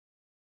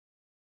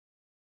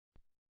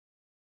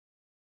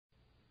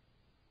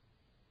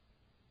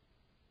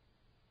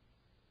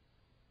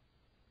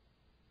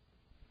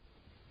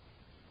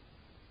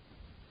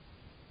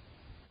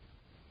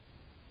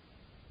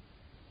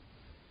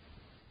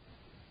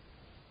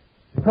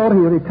before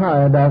he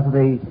retired as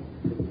the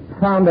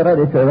founder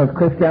editor of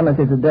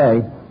Christianity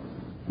Today,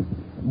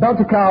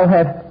 Dr. Carl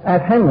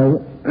F. Henry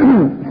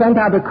sent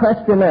out a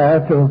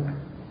questionnaire to,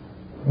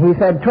 he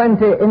said,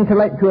 20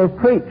 intellectual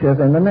preachers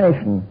in the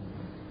nation.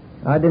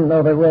 I didn't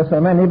know there were so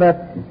many,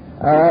 but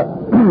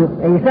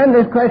he sent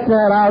this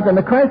questionnaire out, and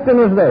the question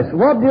was this: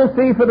 what do you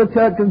see for the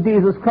Church of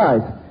Jesus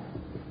Christ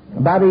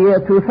about the year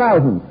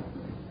 2000?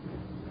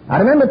 I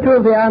remember two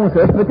of the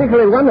answers,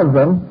 particularly one of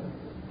them.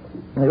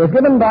 It was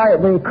given by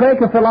the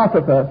Quaker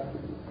philosopher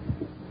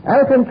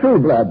Elton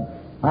Trueblood.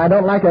 I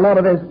don't like a lot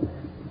of his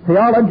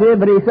theology,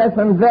 but he said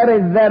some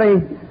very,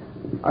 very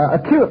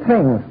acute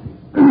things.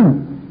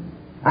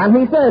 And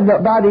he said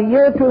that by the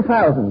year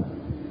 2000,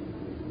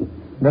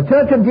 the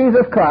Church of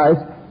Jesus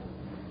Christ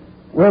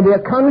will be a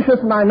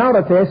conscious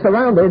minority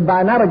surrounded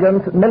by an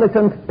arrogant,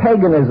 militant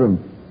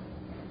paganism.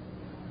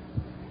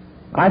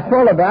 I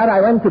swallowed that. I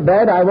went to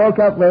bed. I woke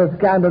up with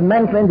kind of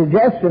mental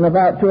indigestion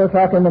about 2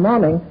 o'clock in the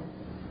morning.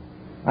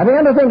 I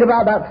began to think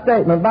about that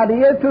statement. By the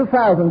year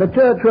 2000, the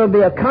church will be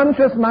a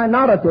conscious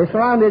minority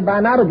surrounded by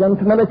an arrogant,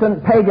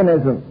 militant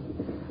paganism.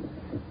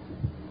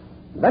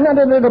 Then I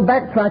did a little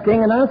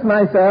backtracking and asked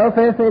myself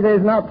if it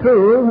is not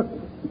true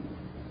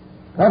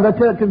of the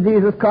Church of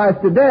Jesus Christ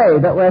today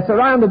that we're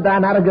surrounded by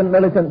an arrogant,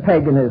 militant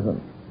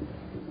paganism.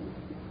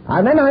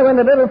 And then I went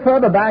a little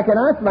further back and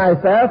asked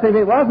myself if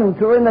it wasn't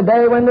true in the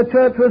day when the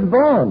church was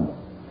born.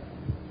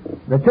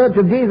 The Church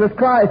of Jesus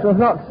Christ was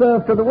not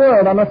served to the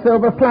world on a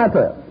silver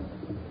platter.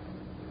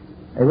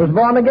 It was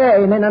born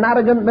again in an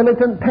arrogant,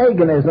 militant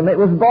paganism. It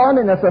was born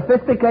in a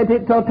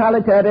sophisticated,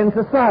 totalitarian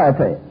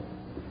society.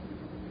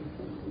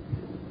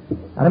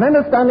 I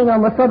remember standing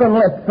on the southern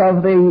lips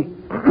of the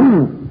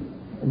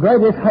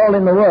greatest hole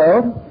in the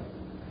world,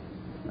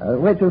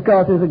 which of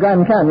course is the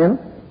Grand Canyon.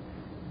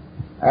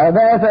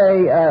 There's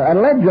a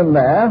legend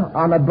there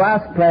on a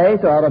brass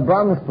plate or a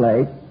bronze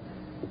plate.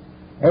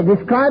 It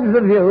describes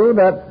the view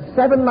that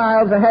 7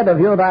 miles ahead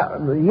of you,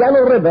 that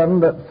yellow ribbon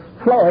that's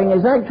flowing,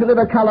 is actually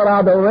the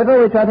Colorado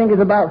River, which I think is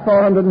about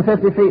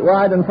 450 feet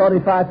wide and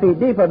 45 feet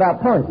deep at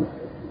that point.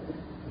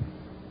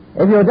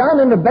 If you're down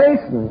in the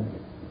basin,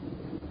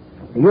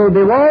 you'll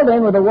be walled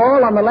in with a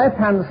wall on the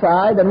left-hand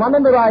side and one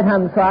on the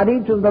right-hand side,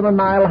 each of them a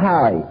mile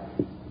high.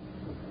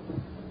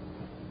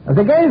 As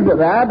I gazed at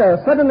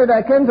that, suddenly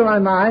there came to my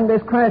mind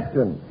this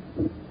question.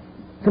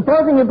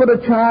 Supposing you put a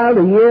child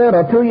a year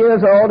or 2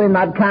 years old in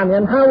that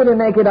canyon, how would he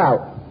make it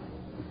out?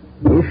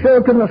 He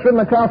sure couldn't swim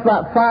across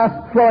that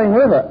fast-flowing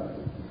river.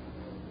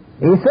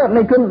 He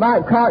certainly couldn't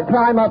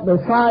climb up the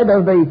side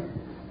of the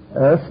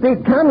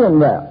steep canyon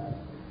there.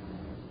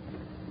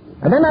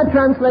 And then I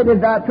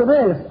translated that to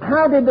this.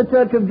 How did the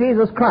Church of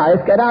Jesus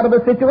Christ get out of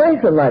a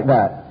situation like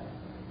that?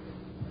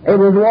 It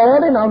was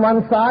walled in on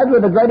one side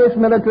with the greatest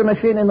military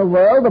machine in the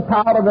world, the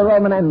power of the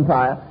Roman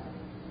Empire.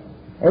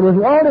 It was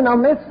walled in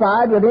on this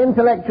side with the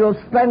intellectual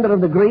splendor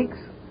of the Greeks.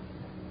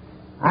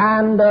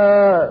 And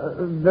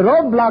the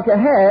roadblock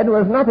ahead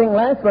was nothing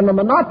less than the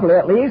monopoly,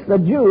 at least, the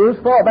Jews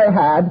thought they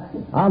had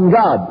on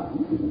God.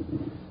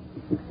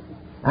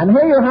 And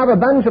here you have a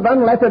bunch of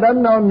unlettered,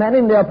 unknown men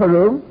in the upper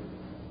room.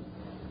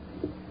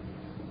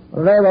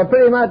 They were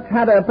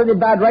had a pretty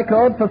bad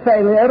record for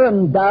failure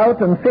and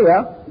doubt and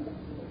fear.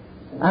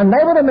 And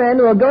they were the men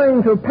who were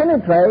going to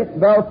penetrate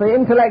both the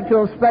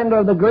intellectual splendor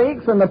of the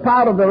Greeks and the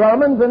power of the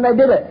Romans, and they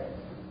did it.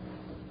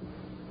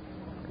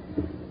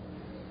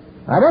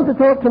 I want to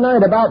talk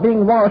tonight about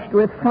being washed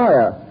with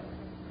fire.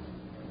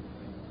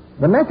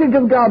 The message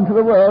of God to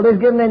the world is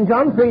given in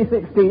John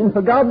 3:16,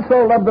 for God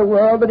so loved the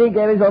world that he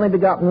gave his only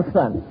begotten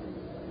Son.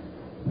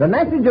 The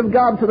message of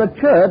God to the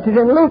church is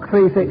in Luke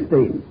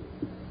 3:16,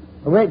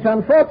 which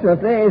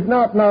unfortunately is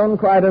not known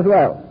quite as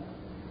well.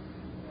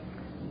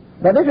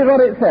 But this is what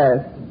it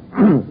says.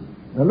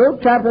 In Luke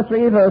chapter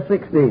 3, verse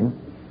 16.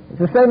 It's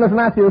the same as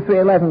Matthew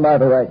 3:11, by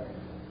the way.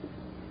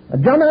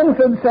 John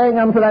answered, saying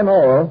unto them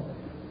all,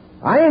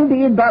 I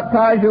indeed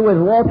baptize you with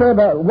water,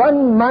 but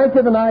one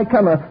mightier than I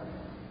cometh,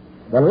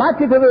 the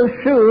latchet of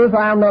whose shoes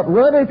I am not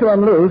worthy to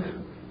unloose.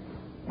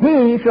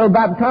 He shall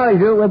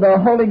baptize you with the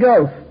Holy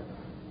Ghost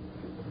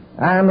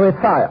and with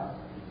fire.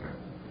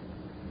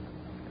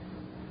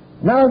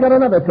 Now I've got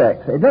another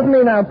text. It doesn't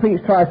mean I'll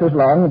preach twice as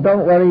long.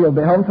 Don't worry, you'll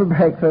be home for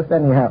breakfast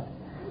anyhow.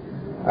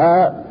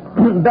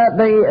 But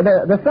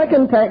the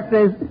second text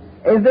is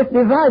this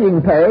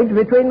dividing page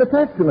between the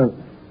Testaments.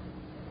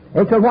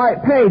 It's a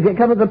white page. It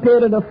covers a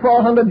period of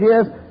 400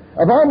 years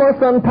of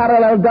almost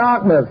unparalleled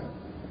darkness.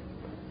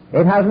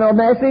 It has no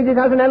message. It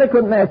has an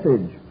eloquent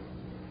message.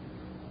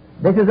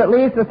 This is at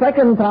least the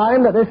second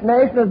time that this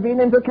nation has been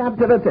into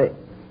captivity.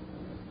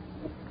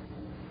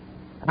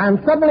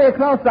 And suddenly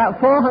across that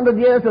 400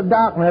 years of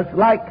darkness,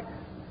 like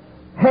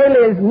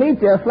Halley's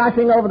meteor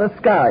flashing over the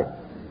sky,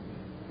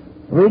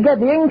 we get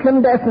the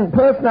incandescent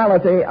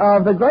personality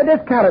of the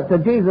greatest character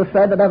Jesus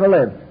said that ever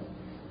lived.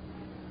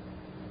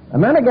 A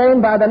man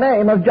again by the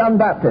name of John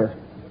Baptist.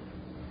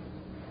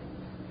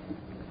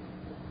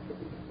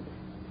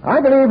 I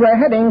believe we're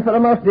heading for the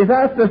most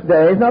disastrous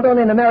days, not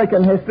only in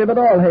American history, but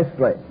all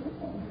history.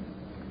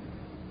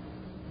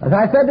 As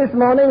I said this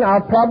morning,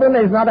 our problem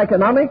is not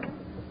economic,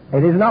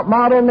 it is not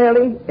moral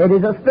merely, it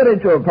is a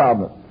spiritual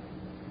problem.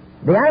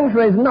 The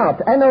answer is not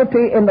NOT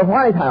in the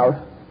White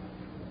House.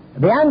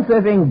 The answer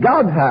is in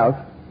God's house,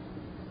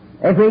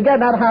 if we get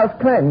that house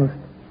cleansed,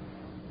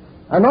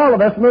 and all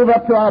of us move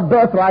up to our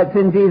birthrights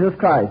in Jesus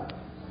Christ.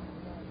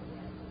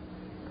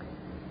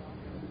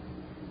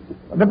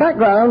 The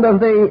background of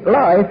the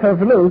life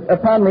of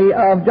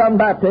of John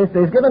Baptist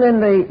is given in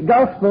the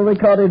Gospel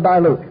recorded by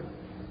Luke.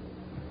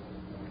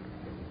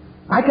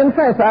 I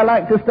confess I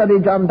like to study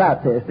John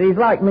Baptist. He's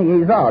like me,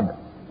 he's odd.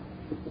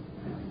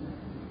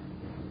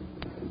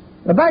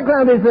 The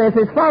background is this: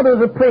 his father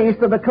was a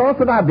priest of the course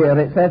of Abia,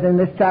 it says in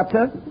this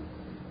chapter.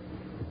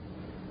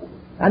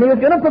 And he was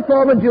going to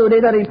perform a duty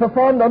that he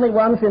performed only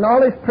once in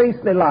all his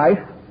priestly life.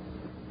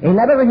 He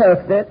never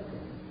rehearsed it.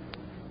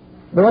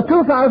 There were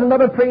 2,000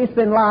 other priests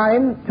in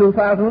line,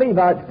 2,000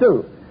 Levites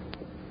too.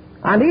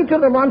 And each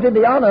of them wanted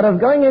the honor of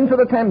going into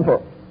the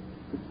temple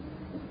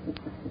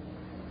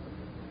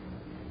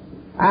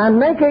and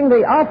making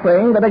the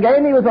offering that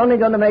again he was only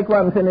going to make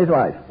once in his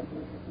life.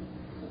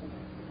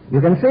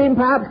 You can see him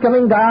perhaps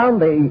coming down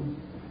the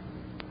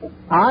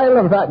aisle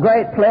of that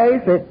great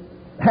place. It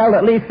held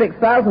at least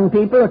 6,000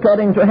 people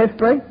according to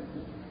history.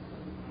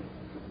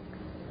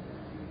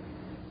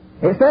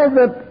 It says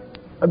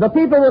that the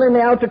people were in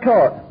the outer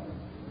court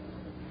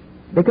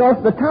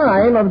because the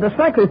time of the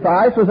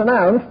sacrifice was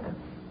announced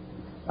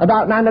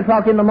about 9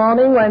 o'clock in the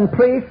morning, when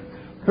priests,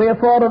 3 or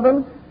 4 of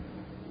them,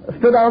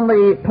 stood on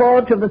the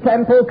porch of the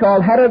temple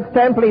called Herod's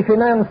Temple. He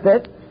financed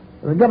it.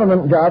 It was a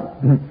government job.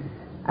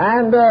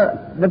 And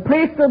the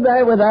priests stood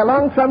there with their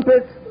long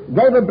trumpets,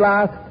 gave a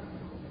blast,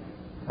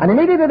 and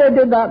immediately they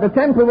did that, the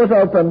temple was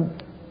open,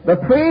 the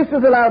priest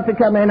was allowed to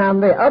come in,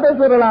 and the others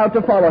were allowed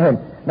to follow him.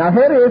 Now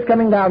here he is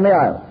coming down the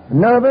aisle,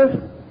 nervous.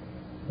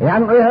 He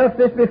hadn't rehearsed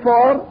this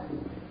before.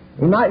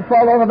 He might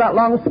fall over that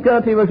long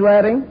skirt he was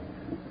wearing.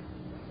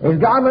 His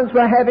garments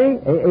were heavy,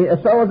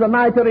 so was the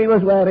mitre he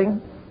was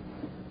wearing.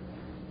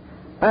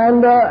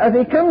 And as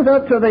he comes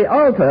up to the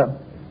altar,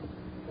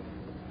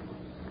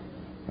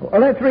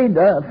 well, let's read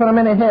for a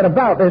minute here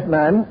about this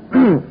man.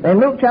 In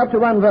Luke chapter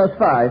 1, verse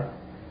 5,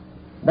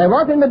 there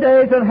was in the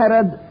days of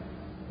Herod,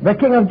 the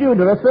king of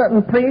Judah, a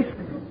certain priest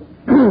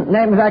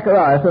named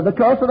Zacharias of the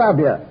course of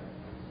Abia.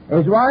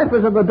 His wife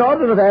was of the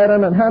daughter of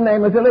Aaron, and her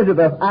name was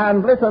Elizabeth.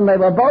 And listen, they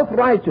were both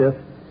righteous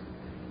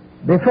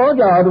before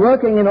God,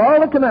 working in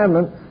all the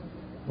commandments,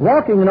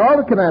 walking in all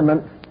the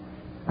commandments,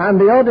 and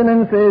the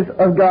ordinances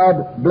of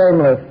God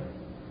blameless.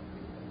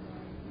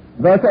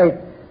 Verse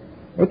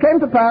 8, it came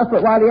to pass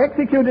that while he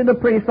executed the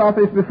priest's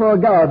office before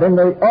God in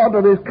the order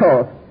of his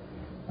course,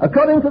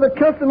 according to the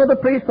custom of the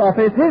priest's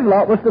office, his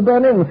lot was to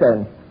burn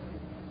incense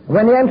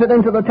when he entered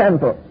into the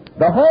temple.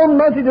 The whole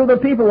multitude of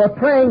the people were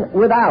praying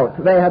without.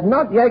 They had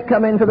not yet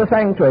come into the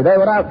sanctuary. They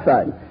were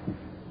outside.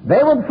 They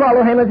would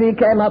follow him as he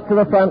came up to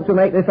the front to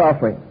make this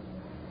offering.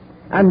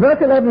 And verse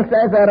 11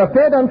 says, there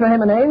appeared unto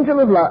him an angel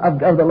of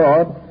the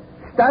Lord,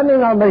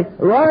 standing on the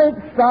right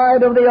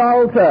side of the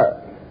altar.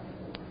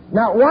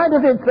 Now, why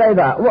does it say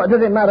that? What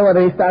does it matter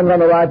whether he stands on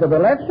the right or the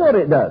left? Sure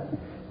it does.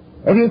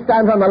 If he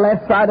stands on the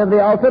left side of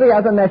the altar, he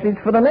has a message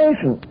for the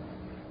nation.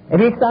 If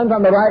he stands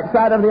on the right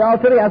side of the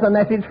altar, he has a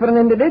message for an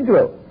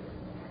individual.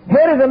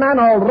 Here is a man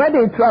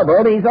already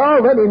troubled. He's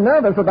already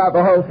nervous about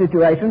the whole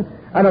situation.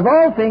 And of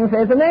all things,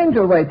 there's an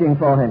angel waiting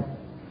for him.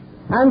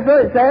 And so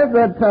it says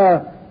that,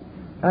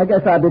 I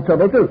guess I'd be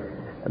troubled too.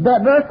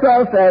 But verse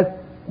 12 says,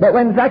 but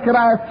when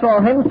Zacharias saw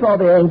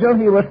the angel,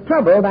 he was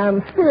troubled,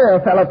 and fear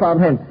fell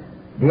upon him.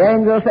 The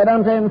angel said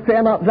unto him,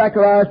 fear not,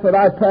 Zacharias, for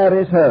thy prayer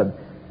is heard.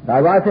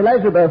 Thy wife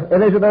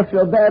Elizabeth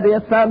shall bear thee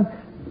a son,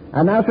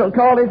 and thou shalt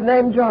call his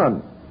name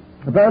John.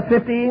 Verse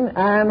 15,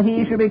 and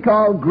he shall be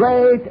called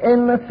great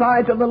in the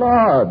sight of the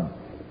Lord.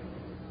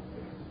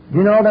 Do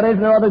you know there is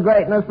no other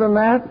greatness than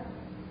that?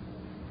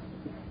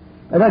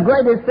 And the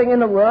greatest thing in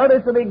the world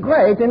is to be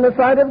great in the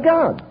sight of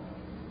God.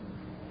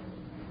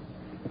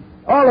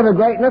 All of the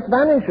greatness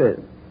vanishes.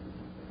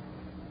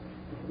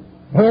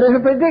 Here is a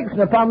prediction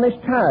upon this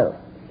child,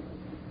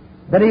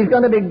 that he's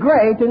going to be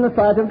great in the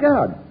sight of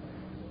God.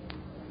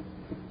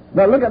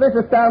 But look at this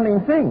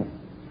astounding thing.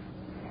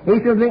 He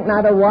shall drink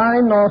neither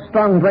wine nor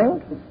strong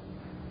drink,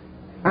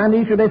 and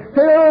he shall be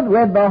filled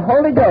with the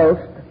Holy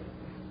Ghost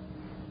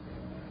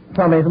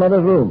from his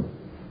mother's womb.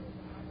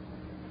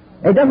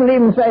 It doesn't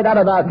even say that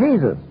about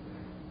Jesus.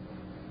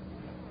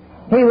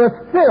 He was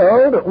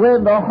filled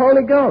with the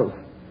Holy Ghost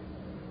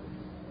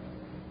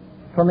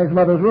from his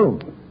mother's womb.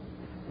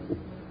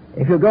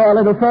 If you go a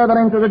little further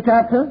into the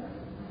chapter,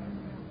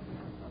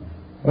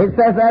 it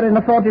says that in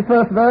the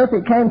 41st verse,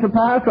 it came to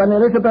pass when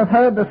Elizabeth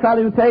heard the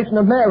salutation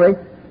of Mary,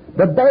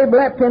 the babe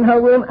leapt in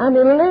her womb, and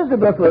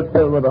Elizabeth was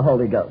filled with the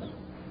Holy Ghost.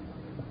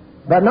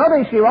 But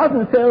notice she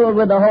wasn't filled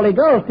with the Holy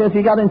Ghost till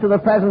she got into the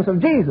presence of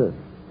Jesus.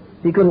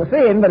 She couldn't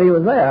see him, but he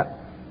was there.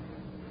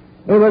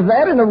 He was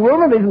there in the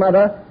womb of his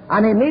mother,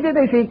 and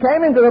immediately she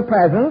came into the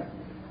presence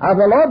of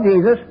the Lord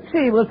Jesus,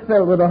 she was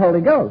filled with the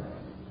Holy Ghost.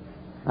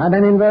 And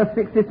then in verse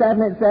 67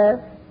 it says,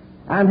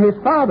 and his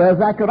father,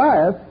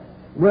 Zacharias,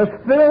 was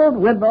filled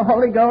with the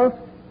Holy Ghost,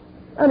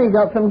 and he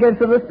got some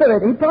gifts of the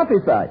Spirit. He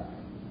prophesied.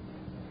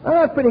 Well,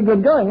 that's pretty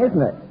good going,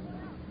 isn't it?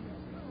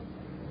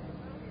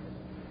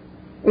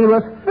 He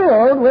was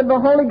filled with the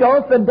Holy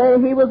Ghost the day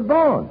he was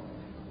born.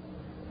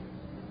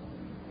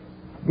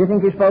 Do you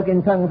think he spoke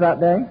in tongues that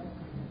day?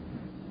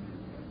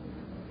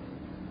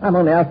 I'm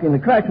only asking the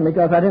question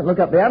because I didn't look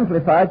up the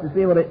Amplified to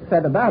see what it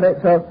said about it,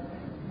 so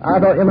I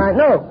thought you might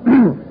know.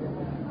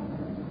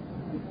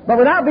 But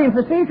without being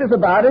facetious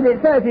about it,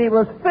 it says he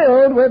was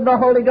filled with the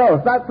Holy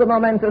Ghost. That's the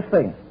momentous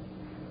thing.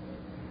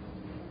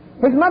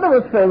 His mother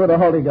was filled with the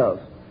Holy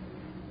Ghost.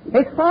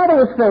 His father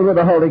was filled with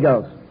the Holy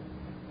Ghost.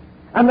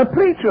 And the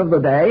preacher of the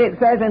day, it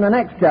says in the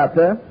next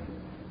chapter,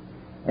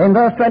 in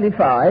verse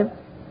 25,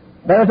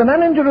 there was a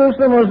man in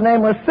Jerusalem whose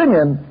name was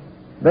Simeon.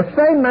 The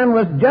same man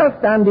was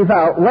just and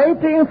devout,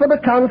 waiting for the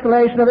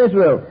consolation of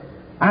Israel.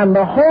 And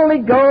the Holy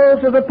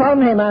Ghost was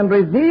upon him, and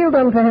revealed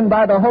unto him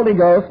by the Holy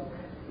Ghost,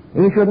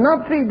 he should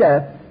not see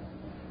death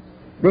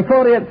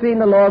before he had seen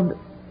the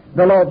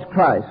Lord's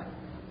Christ.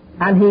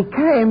 And he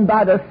came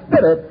by the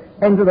Spirit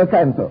into the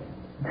temple.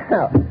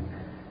 Now,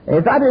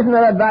 if that isn't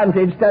an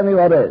advantage, tell me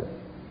what is.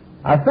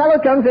 A fellow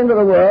comes into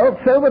the world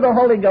filled with the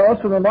Holy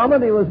Ghost from the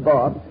moment he was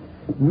born,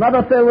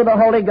 mother filled with the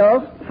Holy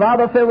Ghost,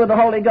 father filled with the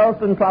Holy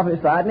Ghost and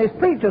prophesied, and his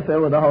preacher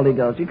filled with the Holy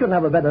Ghost. You couldn't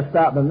have a better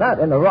start than that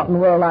in a rotten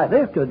world like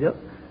this, could you?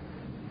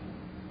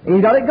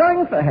 He's got it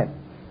going for him.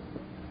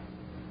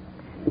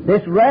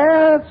 This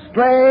rare,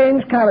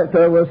 strange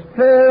character was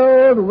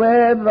filled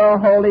with the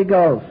Holy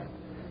Ghost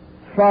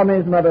from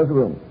his mother's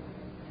womb.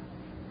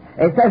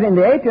 It says in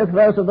the 80th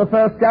verse of the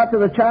first chapter,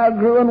 the child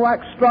grew and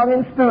waxed strong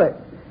in spirit,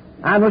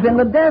 and was in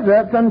the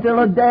desert until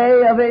the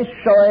day of his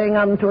showing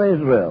unto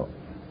Israel.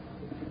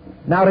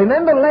 Now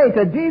remember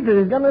later,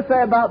 Jesus is going to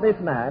say about this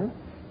man,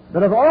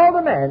 that of all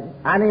the men,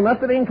 and he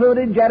must have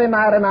included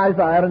Jeremiah and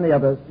Isaiah and the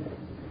others,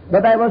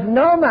 but there was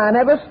no man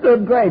ever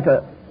stood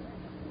greater.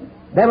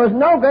 There was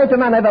no greater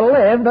man ever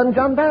lived than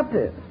John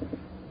Baptist.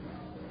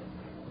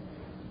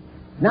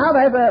 Now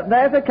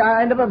there's a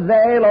kind of a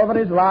veil over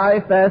his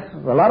life. There's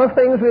a lot of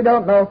things we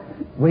don't know.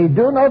 We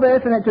do know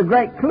this, and it's a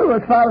great clue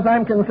as far as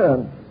I'm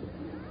concerned.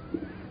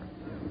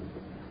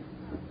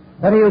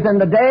 That he was in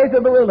the days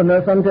of the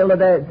wilderness until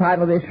the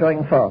time of his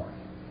showing forth.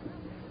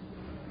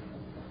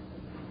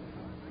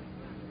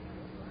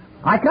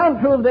 I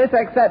can't prove this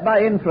except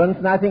by inference,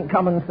 and I think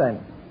common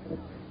sense.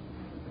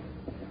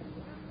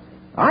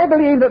 I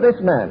believe that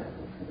this man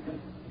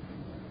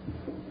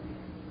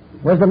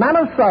was the man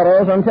of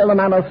sorrows until the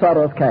man of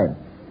sorrows came.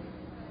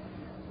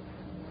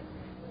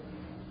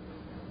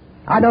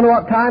 I don't know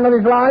what time of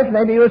his life,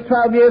 maybe he was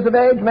 12 years of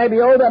age, maybe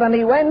older, and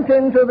he went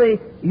into the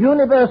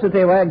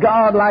university where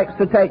God likes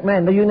to take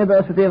men, the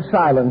University of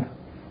Silence.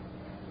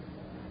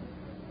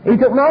 He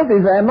took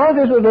Moses there.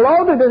 Moses was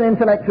loaded with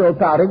intellectual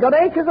power. He got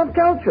acres of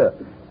culture.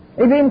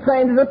 He'd been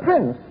trained as a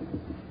prince.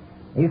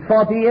 He's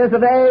 40 years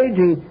of age.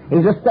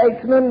 He's a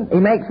statesman. He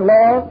makes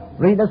law.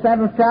 Read the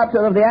 7th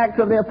chapter of the Acts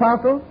of the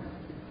Apostles.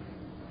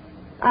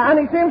 And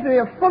he seems to be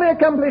a fully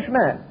accomplished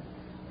man.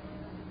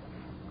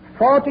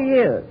 40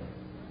 years.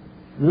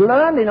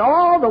 Learned in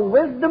all the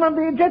wisdom of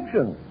the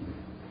Egyptians.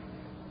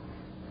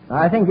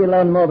 I think he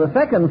learned more the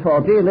second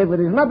 40. He lived with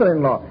his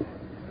mother-in-law.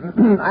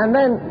 And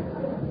then,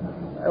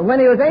 when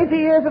he was 80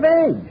 years of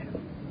age,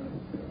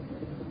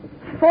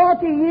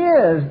 40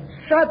 years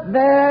shut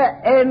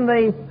there in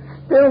the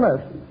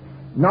stillness,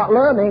 not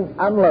learning,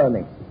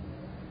 unlearning.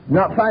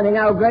 Not finding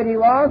how great he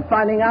was,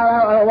 finding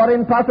out what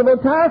impossible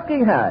task he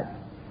had.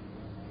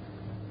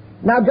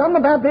 Now, John the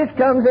Baptist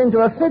comes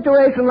into a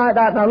situation like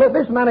that. Now, look,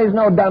 this man is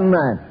no dumb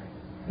man.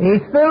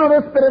 He's filled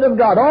with the Spirit of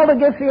God. All the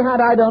gifts he had,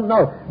 I don't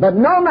know. But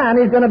no man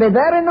is going to be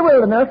there in the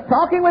wilderness,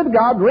 talking with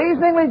God,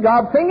 reasoning with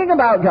God, thinking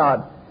about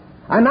God.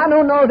 A man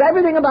who knows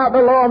everything about the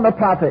law and the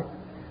prophet.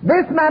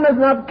 This man has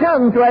not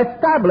come to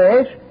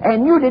establish a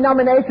new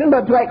denomination,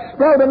 but to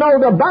explode an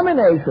old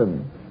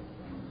abomination.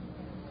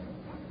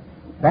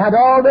 They had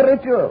all the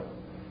ritual.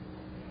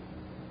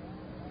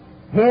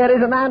 Here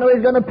is a man who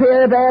is going to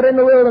appear there in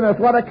the wilderness.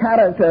 What a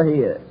character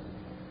he is.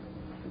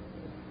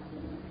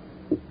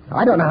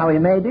 I don't know how he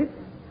made it.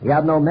 He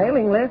had no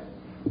mailing list.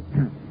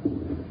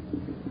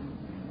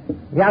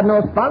 He had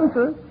no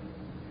sponsors.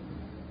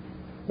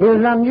 He was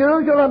an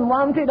unusual,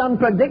 unwanted,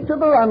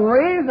 unpredictable,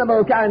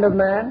 unreasonable kind of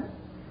man.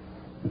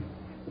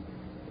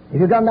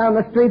 If you'd gone down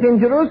the street in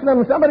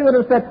Jerusalem, somebody would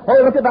have said,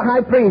 oh, look at the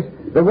high priest.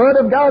 The Word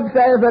of God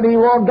says that he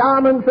wore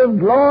garments of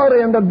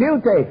glory and of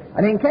beauty.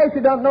 And in case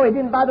you don't know, he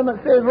didn't buy them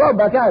at Sears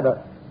Roebuck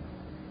either.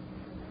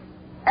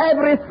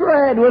 Every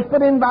thread was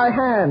put in by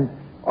hand.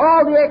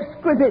 All the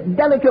exquisite,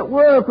 delicate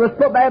work was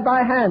put there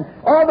by hand.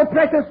 All the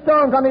precious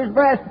stones on his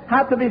breast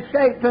had to be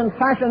shaped and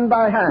fashioned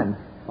by hand.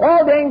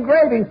 All the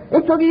engravings.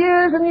 It took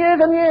years and years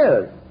and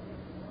years.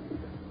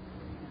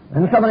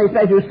 And somebody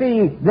says, you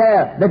see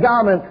there, the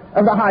garment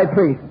of the high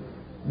priest.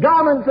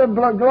 Garments of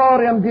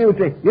glory and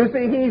beauty. You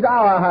see, he's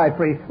our high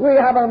priest. We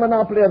have a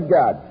monopoly of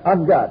God.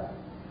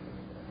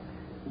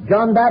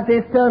 John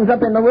Baptist turns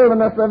up in the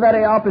wilderness the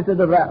very opposite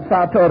of that,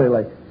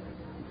 sartorially.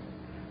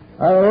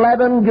 a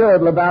leathern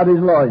girdle about his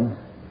loins.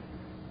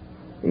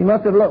 He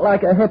must have looked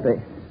like a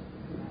hippie.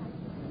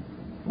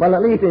 Well,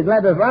 at least his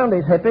leather's round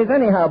his hippies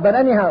anyhow. But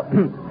anyhow,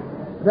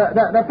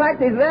 the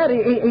fact is that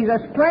he's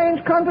a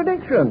strange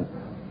contradiction.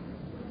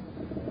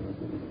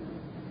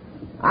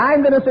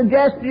 I'm going to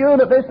suggest to you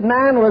that this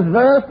man was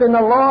versed in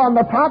the law and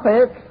the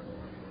prophets.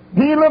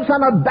 He looks on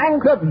a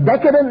bankrupt,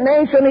 decadent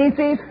nation. He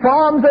sees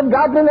forms of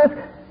godliness.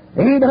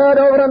 He'd heard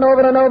over and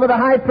over and over the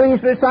high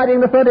priest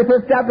reciting the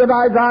 35th chapter of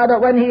Isaiah that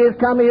when he is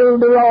come, he'll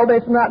do all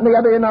this and that and the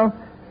other, you know.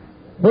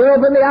 He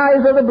opened the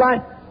eyes of the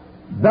blind.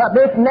 But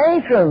this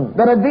nation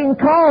that had been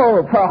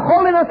called for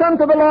holiness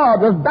unto the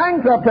Lord was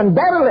bankrupt and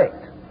derelict.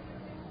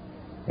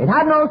 It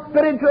had no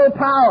spiritual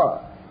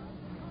power.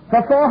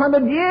 For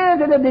 400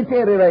 years it had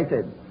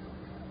deteriorated.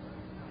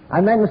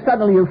 And then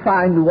suddenly you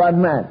find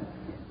one man.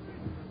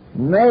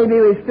 Maybe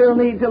we still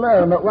need to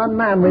learn that one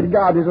man with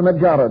God is a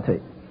majority.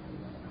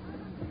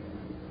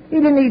 He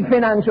didn't need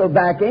financial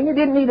backing. He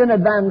didn't need an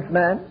advanced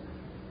man.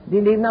 He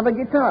didn't even have a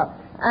guitar.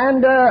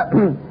 And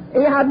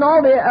he had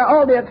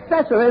all the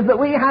accessories that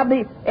we have.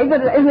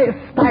 Isn't it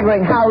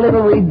staggering how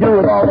little we do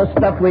with all the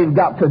stuff we've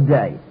got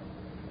today?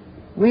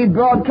 We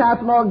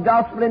broadcast more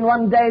gospel in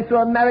one day to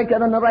America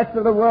than the rest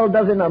of the world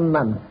does in a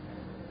month.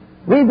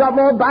 We've got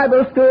more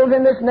Bible schools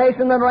in this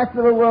nation than the rest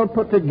of the world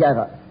put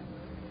together.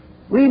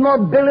 We've more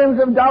billions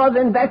of dollars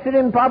invested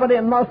in property,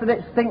 and most of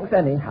it stinks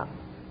anyhow.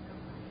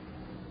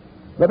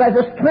 But there's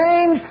a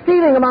strange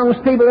feeling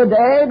amongst people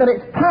today that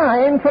it's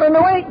time for an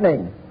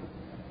awakening.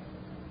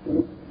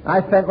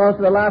 I spent most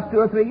of the last 2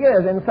 or 3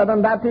 years in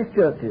Southern Baptist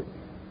churches.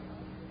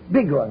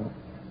 Big ones.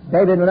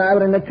 David and I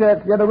were in the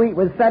church the other week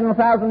with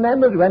 7,000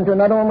 members. We went to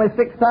another one with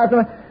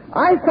 6,000.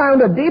 I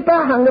found a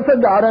deeper hunger for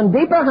God and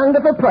deeper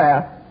hunger for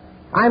prayer.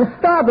 I'm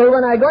startled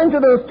when I go into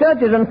those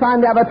churches and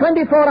find they have a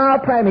 24-hour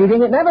prayer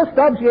meeting. It never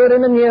stops year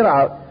in and year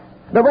out.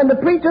 But when the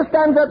preacher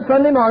stands up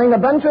Sunday morning, a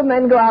bunch of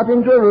men go out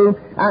into a room,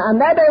 and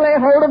there they lay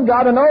hold of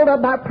God and hold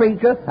up that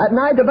preacher. At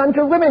night, a bunch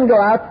of women go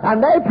out,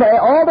 and they pray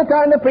all the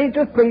time the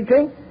preacher's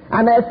preaching,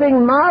 and they're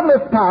seeing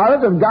marvelous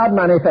powers of God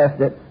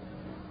manifested.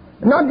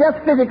 Not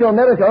just physical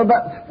miracles,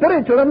 but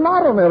spiritual and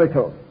moral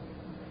miracles.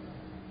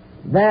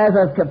 There's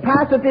a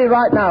capacity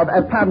right now,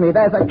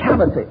 there's a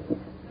cavity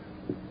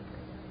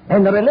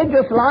in the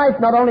religious life,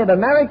 not only of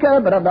America,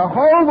 but of the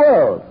whole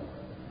world,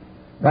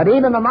 that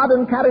even the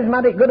modern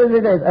charismatic, good as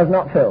it is, has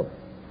not filled.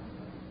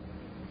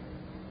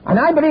 And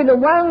I believe the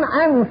one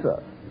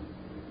answer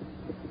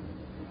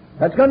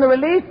that's going to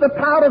release the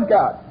power of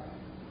God,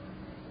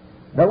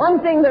 the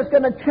one thing that's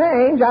going to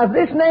change, as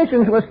this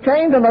nation was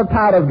changed under the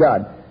power of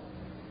God,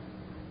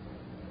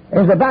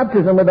 is the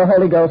baptism with the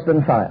Holy Ghost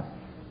and fire.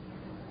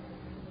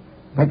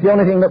 That's the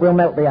only thing that will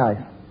melt the ice.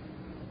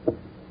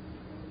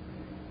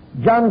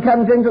 John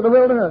comes into the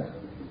wilderness.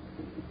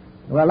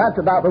 Well, that's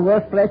about the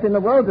worst place in the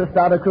world to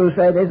start a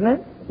crusade, isn't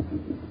it?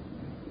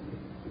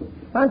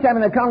 Fancy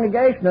having a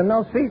congregation and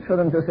no seats for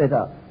them to sit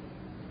up.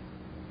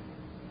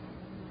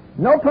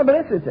 No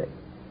publicity.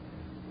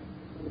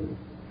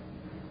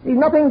 He's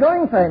nothing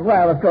going for him.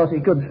 Well, of course, he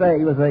could say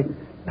he was the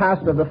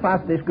pastor of the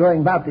fastest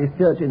growing Baptist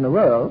church in the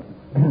world.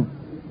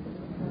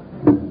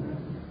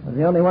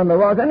 The only one there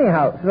was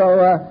anyhow.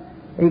 So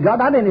he got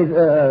that in his,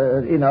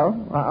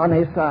 on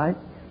his side.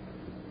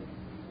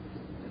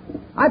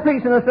 I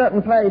preached in a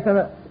certain place, and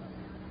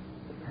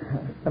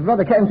a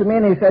brother came to me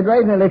and he said,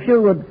 Ravenhill, if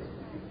you would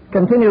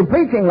continue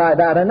preaching like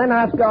that and then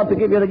ask God to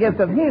give you the gift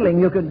of healing,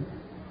 you could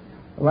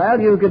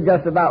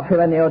just about fill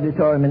any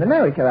auditorium in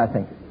America, I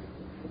think.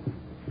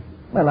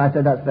 Well, I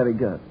said, that's very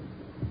good.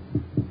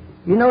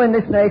 You know, in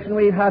this nation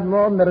we've had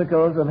more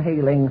miracles of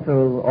healing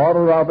through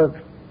Oral Roberts,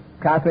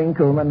 Catherine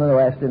Kuhlman and the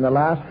rest in the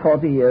last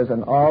 40 years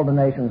than all the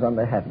nations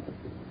under heaven.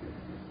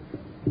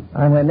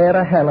 And we're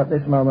nearer hell at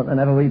this moment than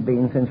ever we've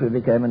been since we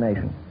became a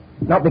nation.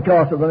 Not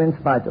because of them, in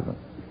spite of them.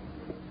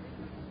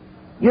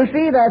 You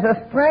see, there's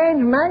a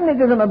strange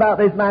magnetism about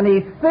this man.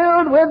 He's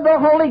filled with the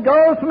Holy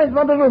Ghost from his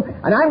mother's womb.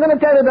 And I'm going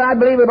to tell you that I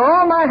believe with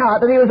all my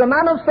heart that he was a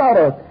man of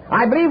sorrows.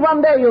 I believe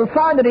one day you'll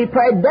find that he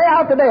prayed day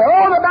after day,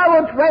 oh, that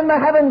thou wouldst rend the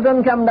heavens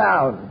and come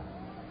down.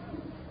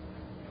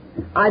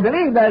 I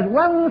believe there's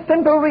one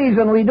simple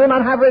reason we do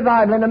not have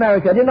revival in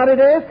America. Do you know what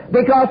it is?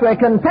 Because we're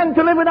content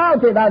to live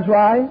without it, that's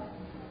why.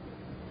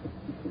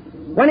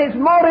 When it's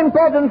more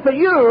important for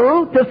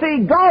you to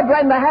see God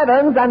rend the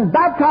heavens and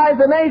baptize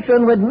the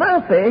nation with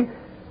mercy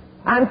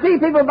and see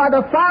people by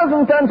the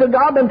thousand turn to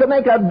God than to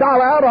make $1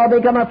 or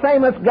become a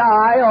famous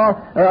guy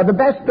or the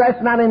best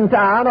dressed man in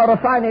town or the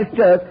finest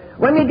church,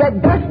 when we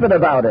get desperate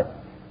about it.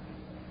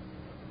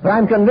 But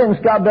I'm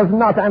convinced God does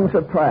not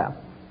answer prayer.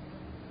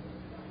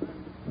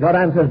 God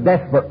answers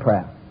desperate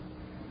prayer.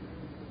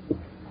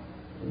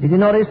 Did you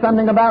notice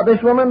something about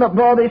this woman that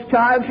bore this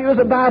child? She was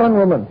a barren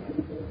woman.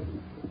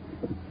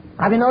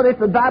 Have you noticed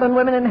the barren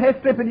women in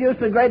history produce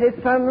the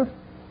greatest sons?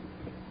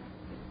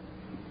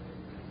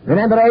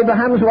 Remember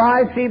Abraham's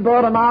wife, she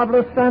bore a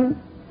marvelous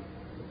son.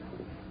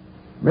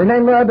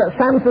 Remember that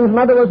Samson's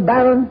mother was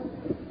barren.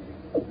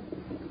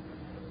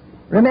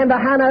 Remember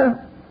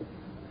Hannah?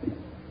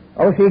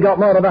 Oh, she got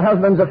more of her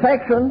husband's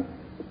affection.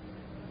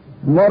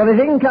 more of his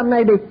income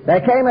maybe.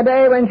 There came a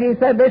day when she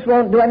said, this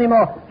won't do any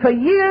more. For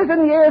years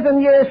and years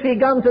and years she'd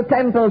gone to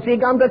temples, she'd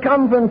gone to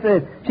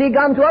conferences, she'd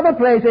gone to other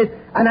places,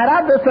 and her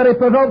adversary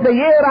provoked her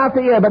year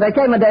after year, but there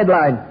came a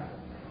deadline.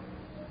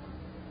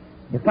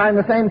 You find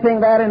the same thing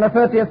there in the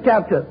 30th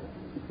chapter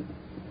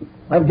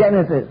of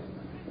Genesis.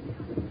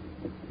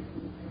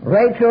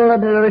 Rachel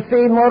had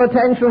received more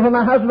attention from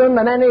her husband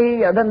than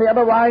the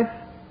other wife.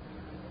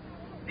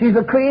 She's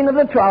the queen of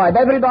the tribe.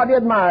 Everybody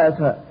admires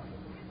her.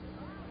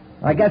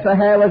 I guess her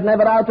hair was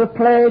never out of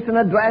place, and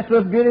her dress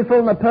was beautiful,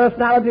 and her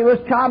personality was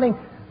charming.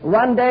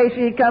 One day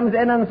she comes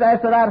in and says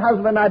to that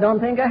husband, I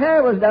don't think her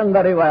hair was done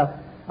very well.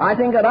 I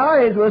think her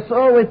eyes were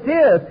sore with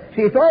tears.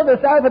 She throws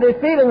herself at his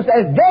feet and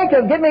says,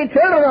 Jacob, give me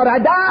children or I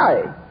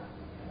die.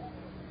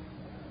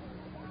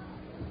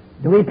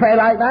 Do we pray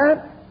like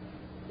that?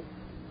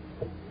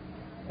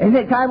 Isn't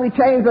it time we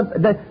change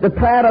the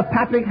prayer of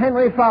Patrick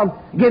Henry from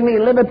give me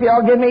liberty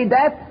or give me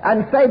death,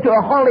 and say to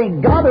a holy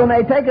God who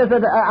may take us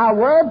at our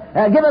word,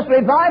 give us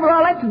revival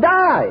or let's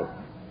die?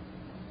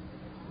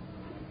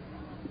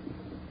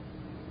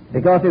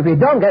 Because if we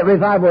don't get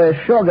revival,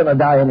 we're sure going to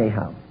die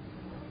anyhow.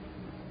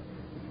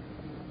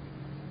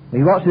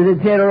 We watch the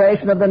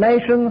deterioration of the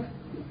nations.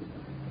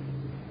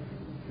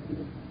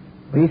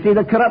 We see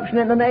the corruption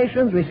in the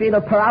nations. We see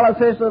the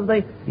paralysis of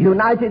the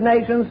United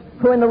Nations.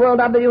 Who in the world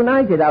have they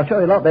united? I'll show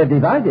you a lot they've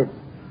divided.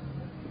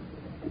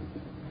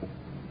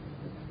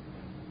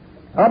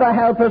 Other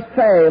helpers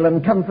fail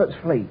and comforts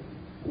flee.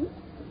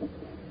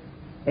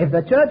 If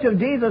the Church of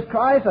Jesus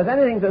Christ has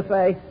anything to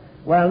say,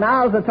 well,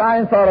 now's the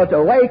time for her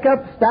to wake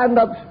up, stand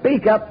up,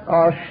 speak up,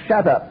 or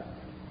shut up.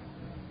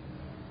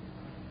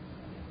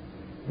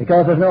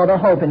 Because there's no other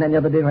hope in any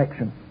other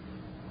direction.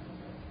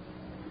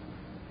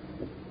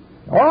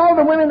 All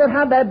the women that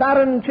had their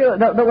barren children,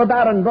 that were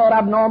barren, bore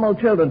abnormal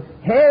children.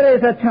 Here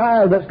is a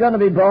child that's going to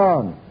be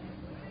born.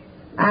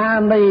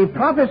 And the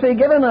prophecy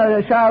given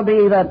her shall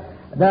be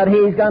that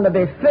he's going to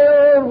be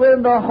filled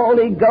with the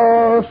Holy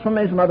Ghost from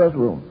his mother's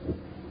womb.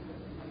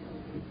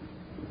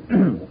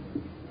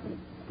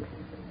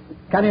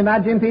 Can you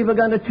imagine people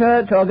going to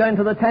church or going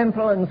to the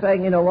temple and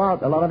saying, you know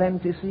what, a lot of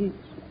empty seats.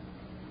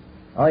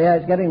 Oh yeah,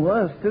 it's getting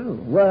worse too.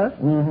 Worse?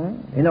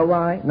 Mm-hmm. You know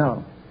why?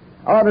 No.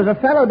 Oh, there's a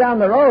fellow down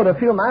the road a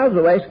few miles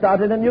away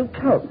started a new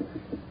cult.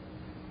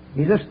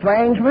 He's a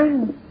strange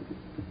man.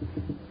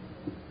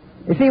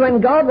 You see,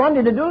 when God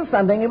wanted to do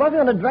something, he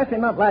wasn't going to dress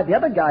him up like the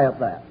other guy up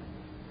there.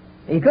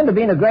 He couldn't have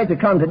been a greater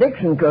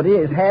contradiction, could he?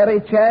 His hairy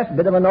chest,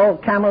 bit of an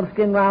old camel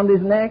skin round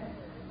his neck.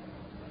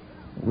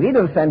 We'd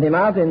have sent him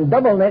out in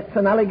double knits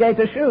and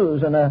alligator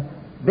shoes and a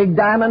big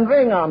diamond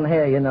ring on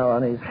here, you know,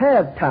 and his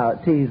hair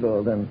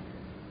teaseled, and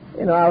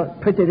you know how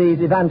pretty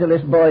these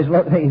evangelist boys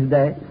look these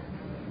days.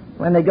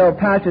 When they go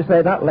past, you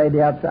say, that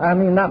lady outside, I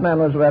mean, that man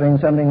was wearing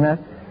something there.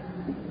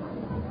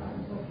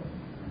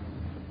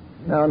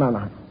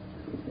 No.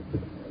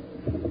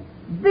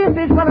 This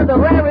is one of the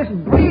rarest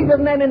breeds of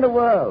men in the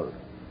world.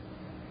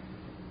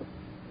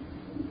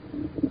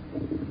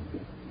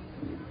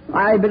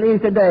 I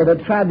believe today the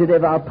tragedy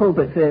of our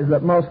pulpits is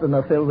that most of them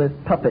are filled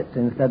with puppets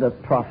instead of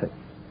prophets.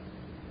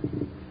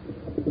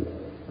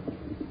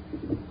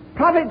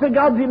 Prophets are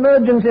God's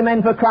emergency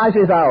men for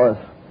crisis hours.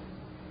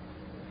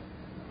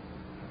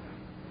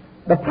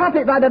 The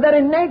prophet, by the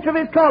very nature of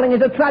his calling,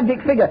 is a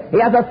tragic figure. He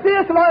has a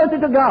fierce loyalty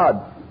to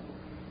God.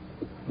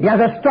 He has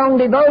a strong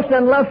devotion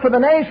and love for the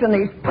nation.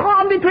 He's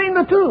torn between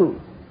the two.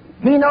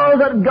 He knows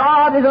that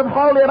God is of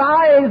holier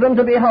eyes than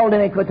to behold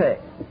iniquity.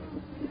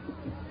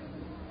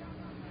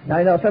 Now,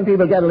 you know, some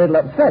people get a little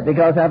upset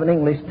because they have an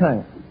English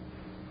tongue.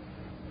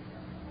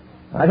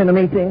 I was in a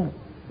meeting.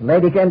 A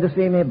lady came to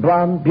see me,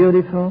 blonde,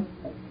 beautiful.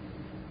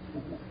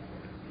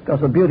 Of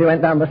course, the beauty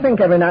went down the sink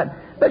every night,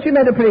 but she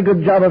made a pretty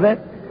good job of it.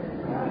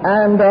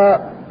 And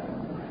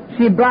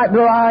she had bright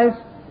blue eyes,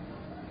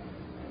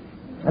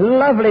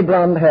 lovely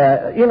blonde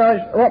hair. You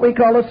know, what we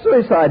call a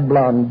suicide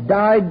blonde,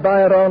 dyed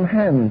by her own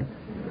hand.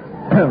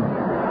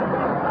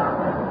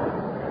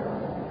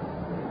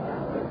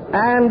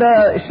 And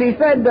she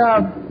said,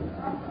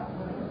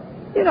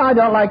 you know, I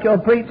don't like your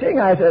preaching.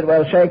 I said,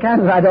 well, shake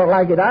hands, I don't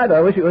like it either.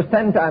 I wish it was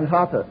 10 times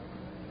hotter.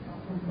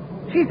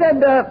 She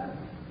said,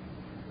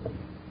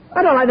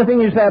 I don't like the thing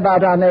you say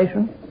about our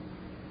nation.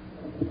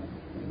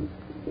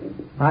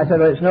 I said,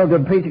 well, it's no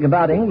good preaching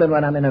about England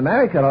when I'm in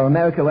America, or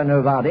America when I'm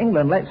about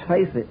England. Let's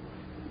face it.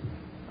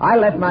 I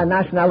left my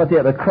nationality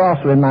at the cross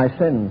with my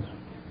sins.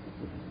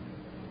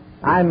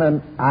 I'm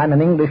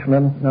an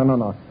Englishman.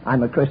 No.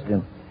 I'm a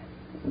Christian.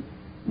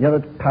 The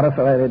other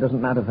paraphernalia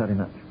doesn't matter very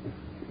much.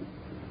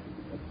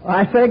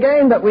 I say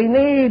again that we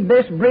need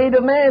this breed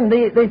of men.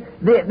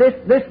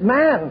 This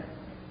man,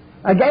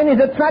 again, is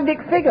a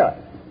tragic figure.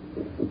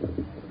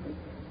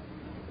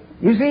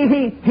 You see,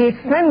 he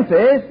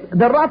senses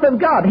the wrath of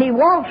God. He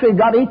walks with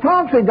God. He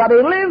talks with God. He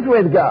lives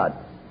with God.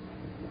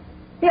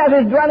 He has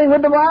his dwelling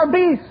with the wild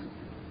beasts.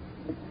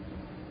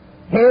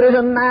 Here is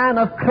a man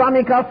of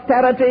chronic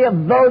austerity, of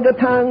vulgar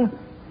tongue,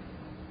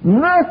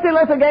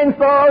 merciless against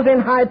those in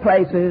high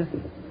places.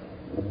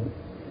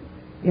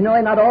 You know,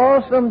 in that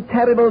awesome,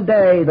 terrible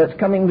day that's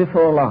coming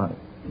before long,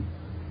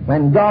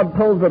 when God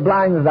pulls the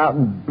blinds out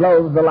and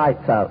blows the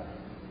lights out,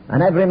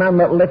 and every man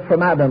that lived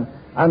from Adam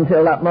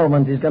until that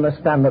moment is going to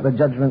stand at the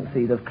judgment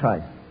seat of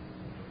Christ.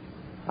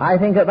 I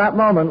think at that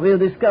moment we'll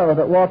discover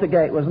that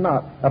Watergate was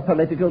not a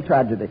political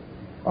tragedy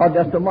or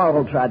just a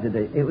moral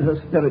tragedy. It was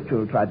a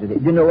spiritual tragedy.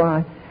 Do you know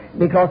why?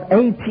 Because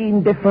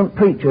 18 different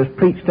preachers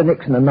preached to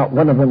Nixon and not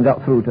one of them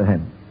got through to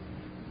him.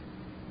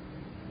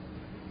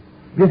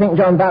 Do you think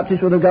John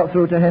Baptist would have got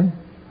through to him?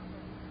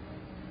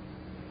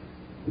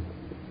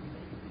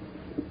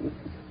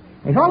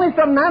 If only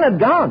some man had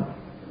gone,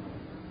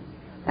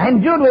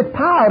 endued with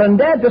power and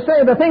dared to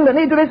say the thing that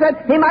needed to be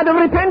said, he might have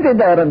repented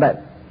there and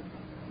then.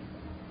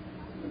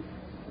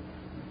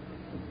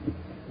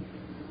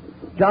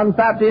 John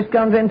Baptist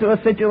comes into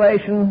a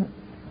situation,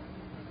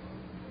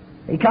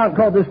 he can't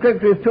quote the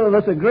scripture if two of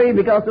us agree,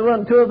 because there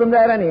weren't two of them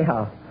there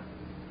anyhow.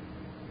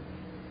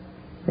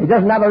 He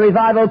doesn't have a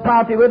revival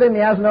party with him, he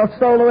has no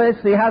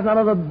soloists, he has none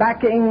of the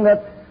backing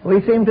that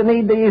we seem to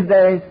need these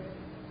days.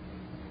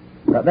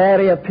 But there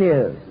he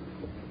appears.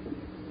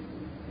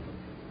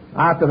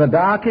 After the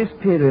darkest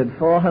period,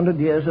 400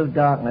 years of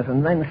darkness,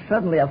 and then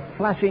suddenly a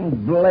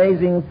flashing,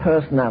 blazing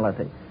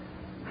personality.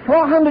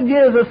 400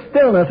 years of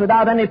stillness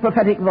without any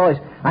prophetic voice.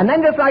 And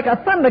then just like a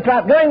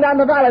thunderclap going down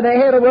the valley, they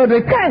hear the word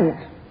repent.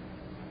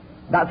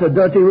 That's a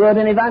dirty word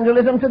in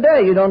evangelism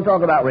today. You don't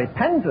talk about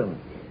repentance.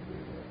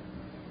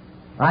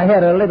 I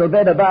hear a little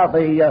bit about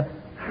the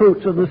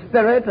fruits of the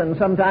Spirit, and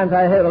sometimes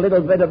I hear a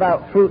little bit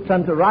about fruits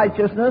unto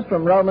righteousness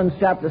from Romans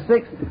chapter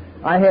 6.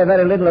 I hear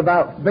very little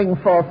about bring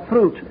forth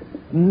fruit,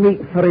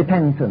 meet for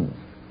repentance.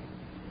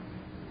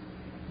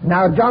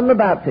 Now, John the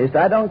Baptist,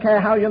 I don't care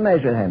how you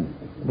measure him,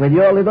 with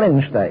your little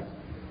inch stake,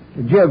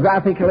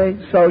 geographically,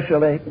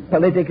 socially,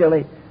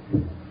 politically,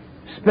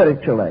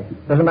 spiritually.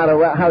 Doesn't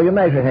matter how you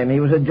measure him,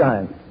 he was a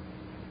giant.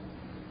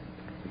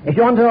 If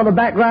you want to know the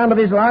background of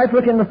his life,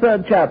 look in the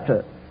 3rd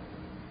chapter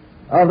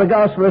of the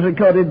Gospel as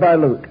recorded by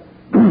Luke.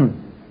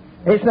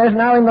 It says,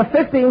 now in the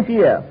 15th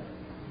year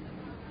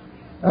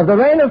of the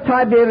reign of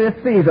Tiberius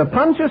Caesar,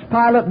 Pontius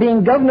Pilate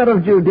being governor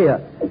of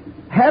Judea,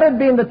 Herod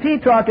being the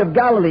tetrarch of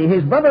Galilee,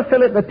 his brother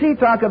Philip the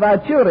tetrarch of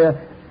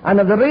Iturea, and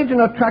of the region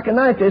of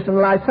Trachonitis, and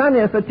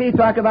Lysanias the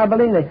tetrarch of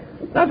Abilene.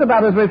 That's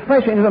about as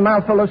refreshing as a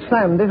mouthful of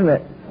sand, isn't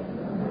it?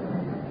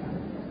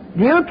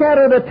 Do you care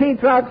who the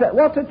tetrarch...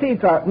 What's a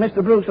tetrarch?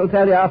 Mr. Brooks will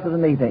tell you after the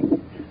meeting.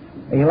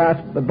 He'll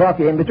ask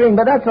Brocky in between,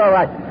 but that's all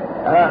right.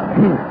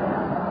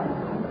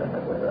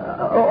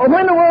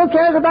 When the world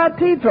cares about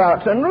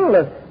tetrarchs and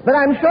rulers, but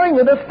I'm showing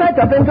you the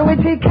setup into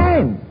which he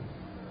came.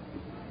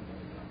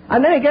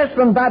 And then it gets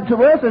from bad to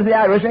worse, as the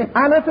Irish say.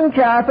 Annas and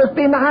Caiaphas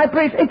being the high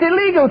priest. It's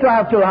illegal to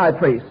have two high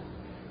priests.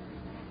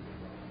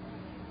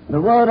 The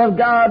word of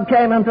God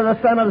came unto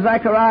the son of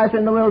Zacharias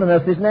in the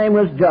wilderness. His name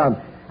was John.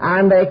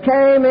 And they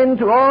came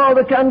into all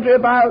the country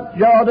about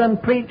Jordan,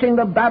 preaching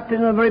the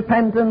baptism of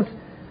repentance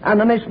and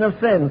the remission of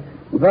sins.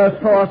 Verse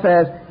 4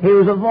 says, he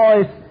was a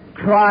voice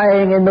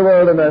crying in the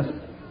wilderness.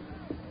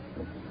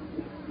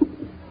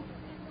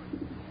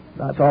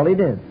 That's all he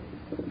did.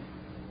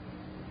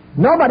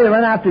 Nobody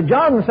ran after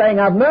John saying,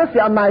 have mercy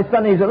on my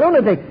son, he's a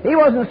lunatic. He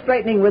wasn't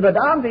straightening with the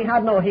arms, he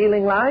had no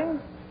healing line.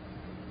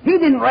 He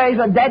didn't raise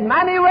a dead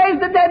man, he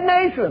raised a dead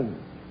nation.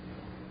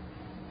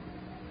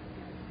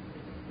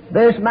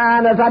 This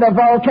man has had a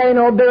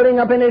volcano building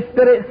up in his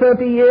spirit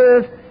 30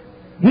 years.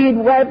 He'd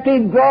wept,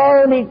 he'd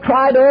groaned, he'd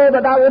cried, oh,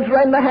 that thou wouldst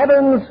rend the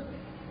heavens.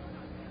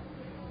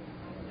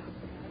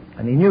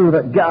 And he knew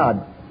that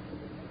God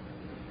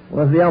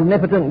was the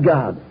omnipotent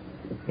God.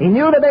 He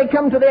knew that they'd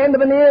come to the end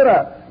of an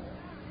era.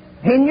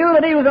 He knew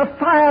that he was a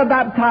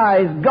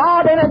fire-baptized,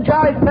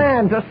 God-energized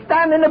man to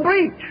stand in the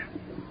breach.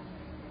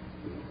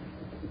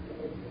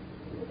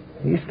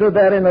 He stood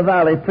there in the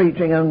valley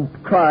preaching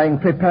and crying,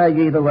 prepare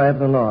ye the way of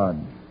the Lord.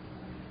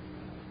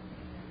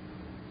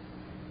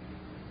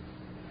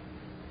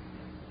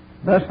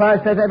 Verse 5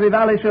 says, every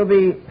valley shall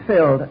be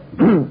filled,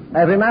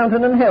 every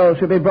mountain and hill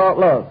shall be brought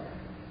low.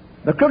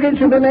 The crooked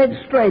shall be made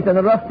straight, and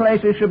the rough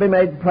places shall be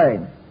made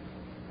plain.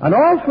 And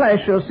all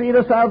flesh shall see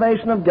the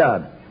salvation of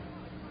God.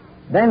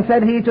 Then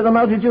said he to the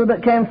multitude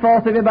that came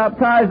forth to be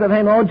baptized of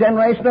him, O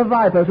generation of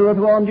vipers, who hath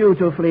warned you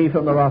to flee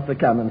from the wrath to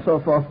come, and so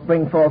forth,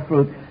 bring forth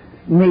fruit,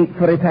 meet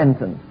for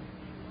repentance.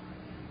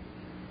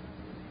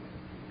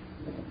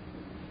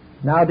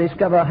 Now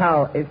discover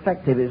how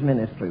effective his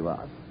ministry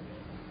was.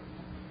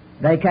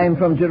 They came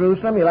from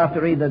Jerusalem. You'll have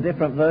to read the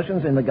different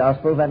versions in the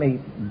Gospels. Let me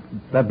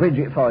abridge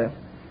it for you.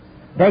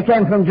 They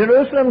came from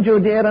Jerusalem,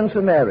 Judea, and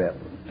Samaria.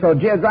 So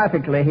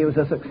geographically, he was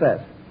a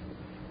success.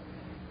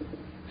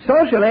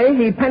 Socially,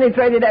 he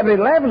penetrated every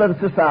level of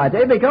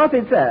society, because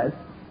it says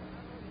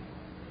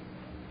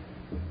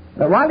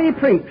that while he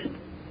preached,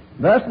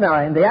 verse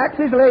 9, the axe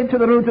is laid to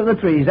the root of the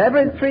trees.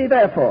 Every tree,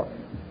 therefore,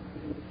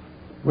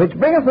 which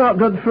bringeth not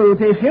good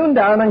fruit, is hewn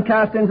down and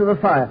cast into the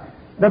fire.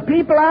 The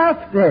people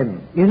asked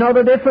him, you know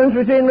the difference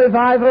between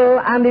revival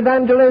and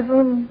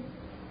evangelism?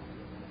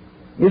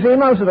 You see,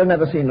 most of them have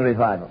never seen a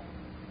revival.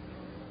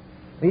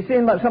 We've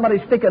seen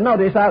somebody stick a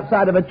notice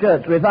outside of a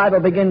church. Revival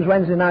begins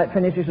Wednesday night,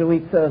 finishes a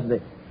week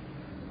Thursday.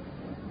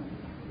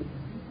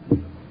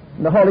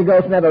 The Holy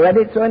Ghost never read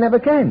it, so he never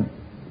came.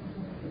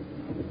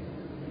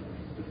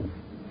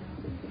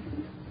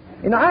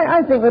 You know,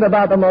 I think we're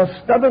about the most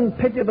stubborn,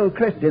 pitiable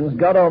Christians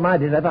God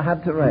Almighty's ever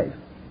had to raise.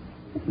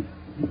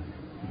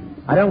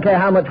 I don't care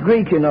how much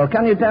Greek you know.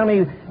 Can you tell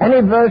me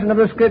any version of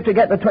the Scripture,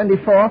 get to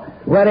 24,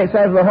 where it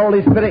says the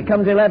Holy Spirit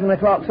comes 11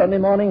 o'clock Sunday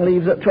morning,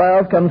 leaves at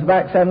 12, comes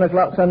back 7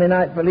 o'clock Sunday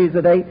night, leaves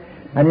at 8,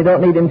 and you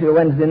don't need him till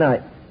Wednesday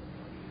night?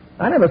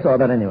 I never saw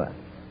that anywhere.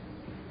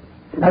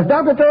 As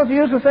Dr. Tozer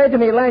used to say to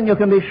me, Elaine, you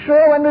can be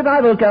sure when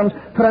revival comes,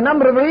 for a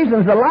number of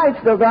reasons. The lights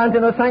still go out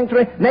in the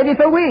sanctuary, maybe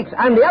for weeks.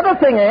 And the other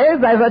thing is,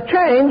 there's a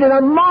change in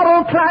the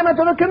moral climate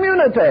of the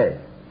community.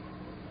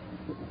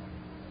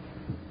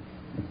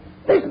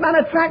 This man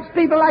attracts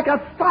people like a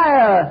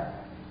fire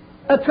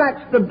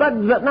attracts the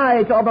bugs at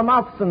night or the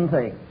moths and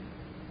things.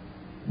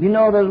 You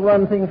know there's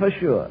one thing for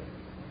sure.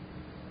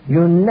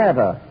 You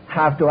never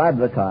have to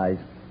advertise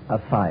a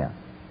fire.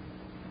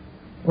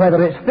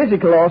 Whether it's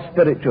physical or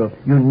spiritual,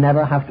 you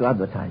never have to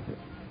advertise it.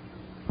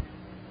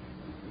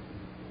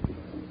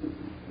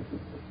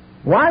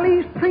 While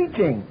he's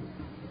preaching,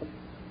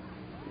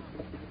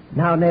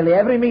 now nearly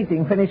every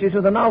meeting finishes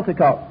with an altar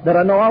call. There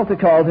are no altar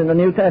calls in the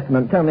New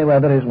Testament. Tell me where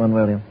there is one,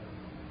 William.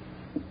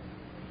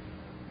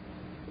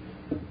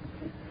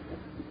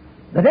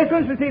 The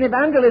difference between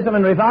evangelism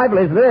and revival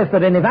is this,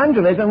 that in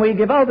evangelism we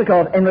give altar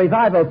calls. In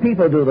revival,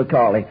 people do the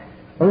calling.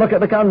 Well, look at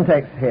the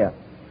context here.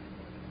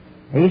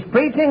 He's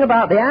preaching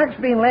about the axe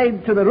being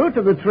laid to the root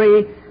of the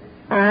tree,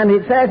 and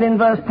it says in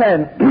verse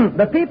 10,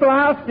 the people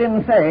asked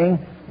him, saying,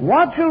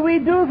 what shall we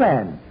do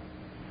then?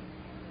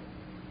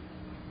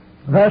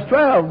 Verse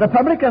 12, the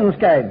publicans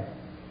came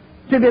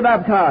to be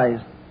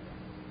baptized.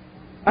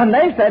 And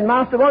they said,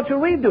 Master, what shall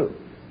we do?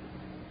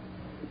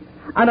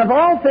 And of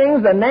all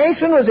things, the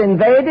nation was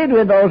invaded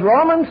with those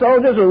Roman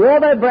soldiers who wore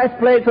their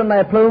breastplates and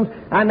their plumes,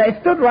 and they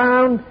stood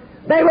round.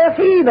 They were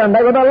heathen.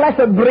 They were the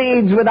lesser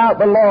breeds without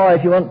the law,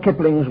 if you want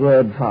Kipling's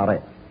word for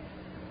it.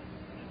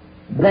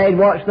 They'd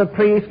watch the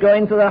priest go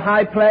into the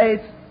high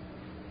place.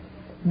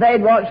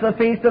 They'd watch the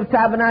Feast of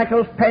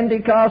Tabernacles,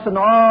 Pentecost, and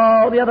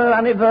all the other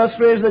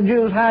anniversaries the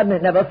Jews had, and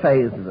it never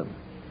fazed them.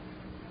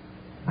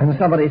 And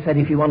somebody said,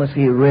 if you want to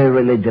see real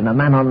religion, a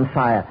man on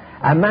fire,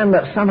 a man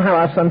that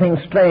somehow has something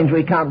strange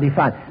we can't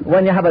define,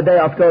 when you have a day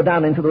off, go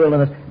down into the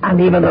wilderness,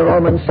 and even the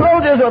Roman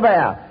soldiers are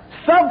there,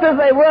 soaked as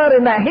they were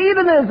in their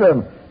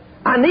heathenism.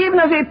 And even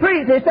as he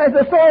preached, he says,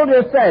 the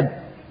soldiers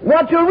said,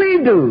 what shall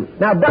we do?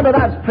 Now, brother,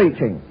 that's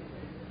preaching.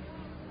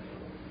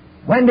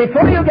 When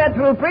before you get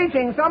through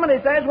preaching, somebody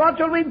says, what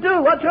shall we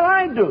do? What shall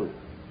I do?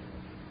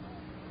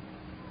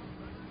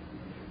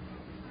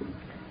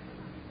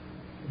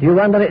 Do you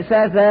wonder it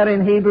says there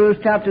in Hebrews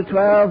chapter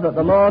 12 that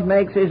the Lord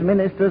makes his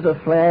ministers a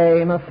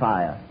flame of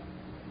fire?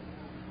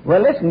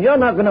 Well, listen, you're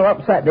not going to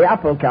upset the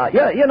apple cart.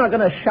 You're not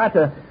going to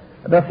shatter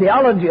the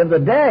theology of the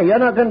day. You're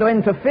not going to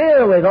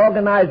interfere with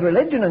organized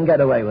religion and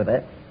get away with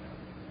it.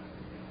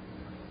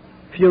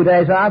 A few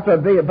days after,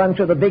 a bunch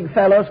of the big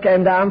fellows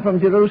came down from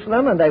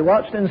Jerusalem, and they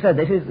watched and said,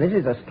 this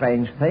is a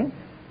strange thing.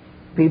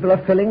 People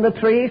are filling the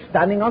trees,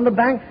 standing on the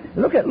bank.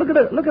 Look at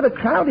the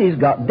crowd he's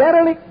got.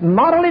 Derelict,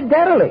 morally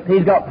derelict.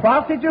 He's got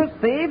prostitutes,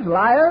 thieves,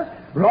 liars,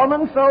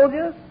 Roman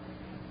soldiers.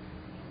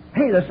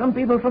 Hey, there's some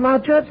people from our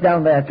church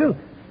down there too,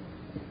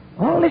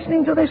 all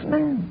listening to this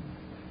man.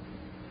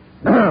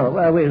 Oh,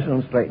 well, we'll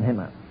soon straighten him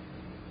out.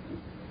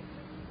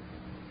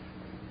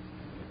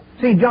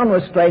 See, John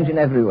was strange in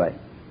every way.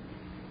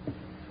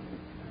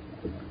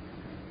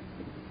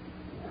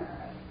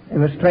 He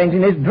was strange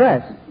in his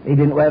dress. He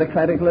didn't wear a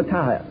clerical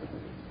attire.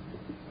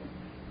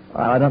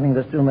 Well, I don't think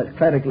there's too much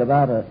clerical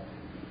about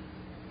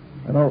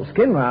an old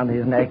skin round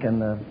his neck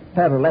and a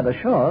pair of leather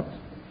shorts.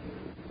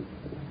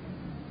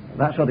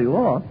 That's what he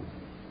wore.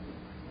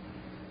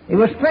 He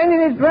was strange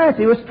in his dress.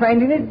 He was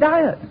strange in his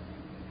diet.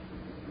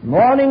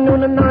 Morning,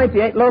 noon, and night,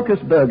 he ate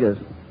locust burgers.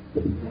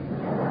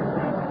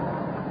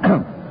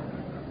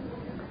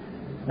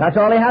 That's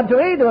all he had to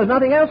eat. There was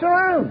nothing else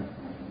around.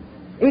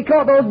 He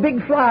caught those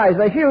big flies,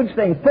 the huge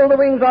things, pulled the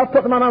wings off,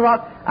 put them on a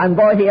rock, and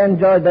boy, he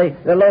enjoyed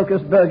the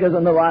locust burgers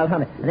and the wild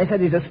honey. And they said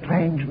he's a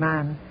strange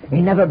man.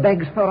 He never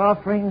begs for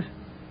offerings.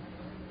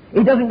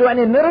 He doesn't do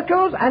any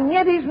miracles, and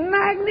yet he's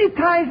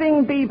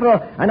magnetizing people.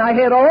 And I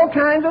hear all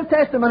kinds of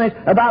testimonies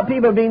about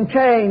people being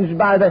changed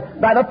by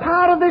the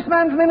power of this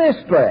man's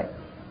ministry.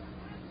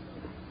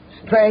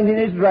 Strange in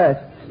his dress,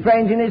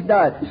 strange in his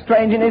diet,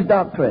 strange in his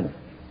doctrine.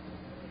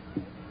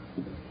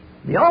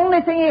 The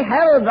only thing he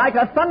held like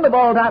a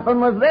thunderbolt at them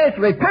was this: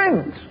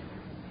 repent.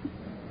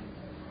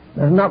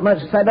 There's not much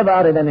said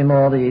about it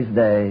anymore these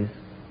days.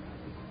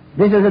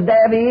 This is a day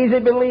of easy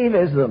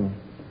believism.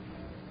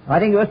 I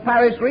think it was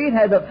Paris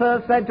Reedhead that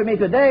first said to me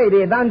today,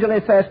 the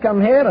evangelist says,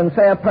 come here and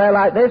say a prayer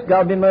like this: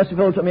 God be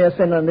merciful to me, a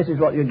sinner, and this is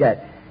what you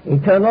get.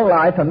 Eternal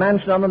life, a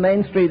mansion on the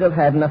main street of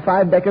heaven, a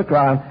 5-decker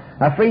crown,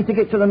 a free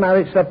ticket to the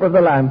marriage supper of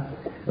the Lamb,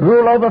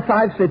 rule over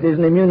 5 cities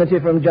and immunity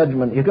from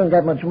judgment. You couldn't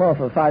get much more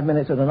for 5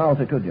 minutes at an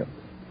altar, could you?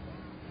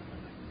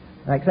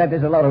 Except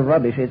it's a lot of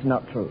rubbish, it's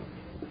not true.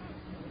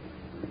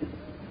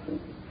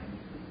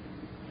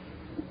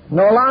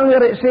 No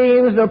longer, it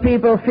seems, do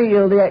people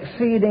feel the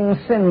exceeding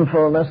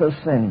sinfulness of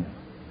sin.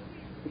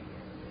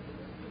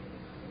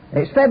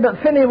 It's said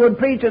that Finney would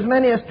preach as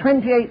many as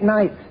 28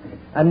 nights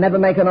and never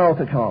make an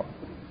altar call.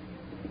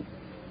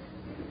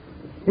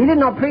 He did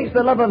not preach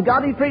the love of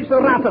God, he preached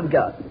the wrath of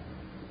God.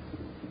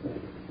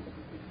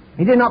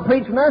 He did not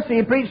preach mercy,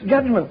 he preached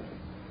judgment.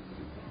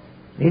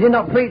 He did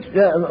not preach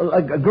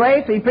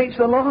grace, he preached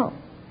the law.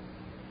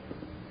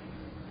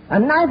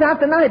 And night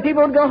after night,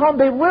 people would go home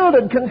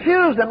bewildered,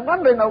 confused, and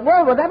wondering the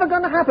world was ever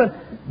going to happen.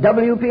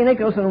 W.P.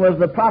 Nicholson was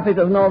the prophet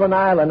of Northern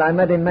Ireland. I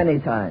met him many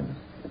times.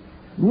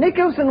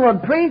 Nicholson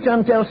would preach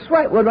until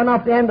sweat would run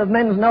off the end of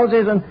men's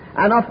noses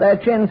and off their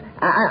chins,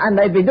 and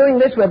they'd be doing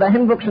this with their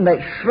hymn books, and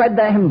they'd shred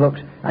their hymn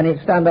books, and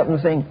he'd stand up and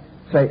sing,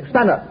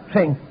 stand up,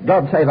 sing,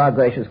 God save our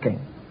gracious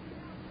King.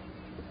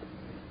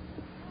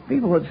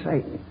 People would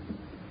say,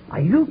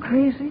 are you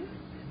crazy?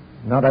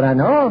 Not that I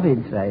know of,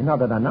 he'd say, not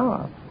that I know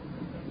of.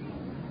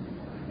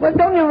 Well,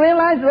 don't you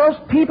realize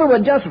those people were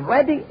just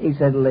ready? He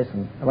said,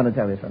 listen, I want to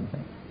tell you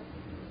something.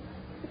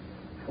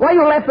 Why,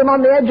 you left them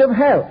on the edge of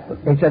hell.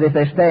 He said, if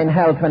they stay in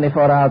hell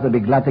 24 hours, they'll be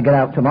glad to get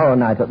out tomorrow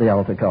night at the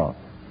altar call.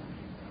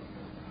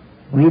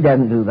 We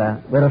didn't do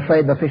that. We're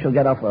afraid the fish will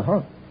get off the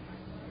hook.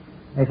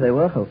 If they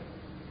were hooked.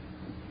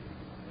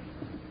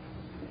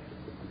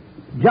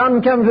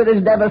 John comes with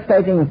his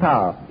devastating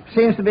power.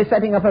 Seems to be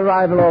setting up a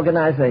rival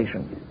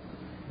organization.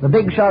 The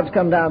big shots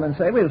come down and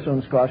say, we'll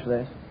soon squash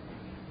this.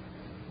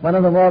 One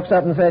of them walks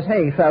up and says,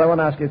 hey, fella, I want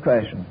to ask you a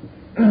question.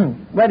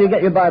 Where do you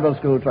get your Bible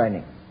school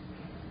training?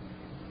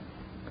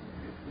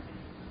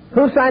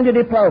 Who signed your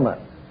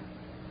diploma?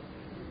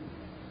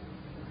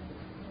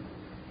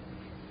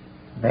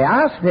 They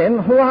asked him,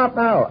 who art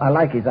thou? I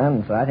like his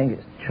answer. I think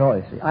it's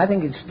choice. I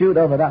think he's stewed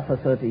over that for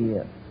 30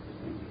 years.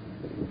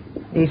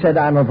 He said,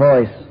 I'm a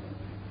voice.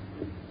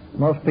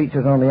 Most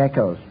preachers only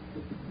echoes.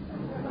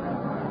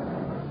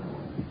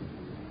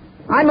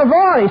 I'm a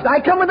voice. I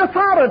come with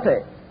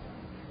authority.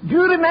 Do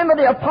you remember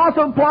the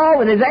Apostle Paul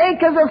with his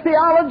acres of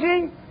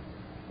theology?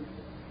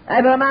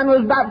 Ever a man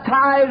was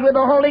baptized with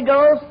the Holy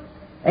Ghost?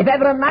 If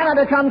ever a man had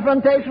a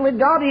confrontation with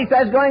God, he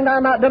says, going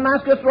down that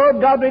Damascus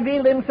road, God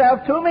revealed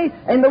himself to me.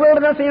 In the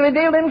wilderness, he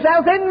revealed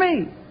himself in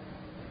me.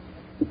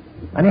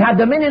 And he had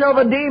dominion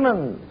over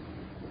demons.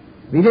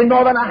 He did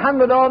more than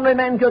 100 ordinary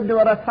men could do,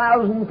 or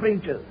 1,000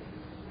 preachers.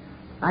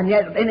 And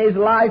yet, in his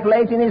life,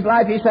 late in his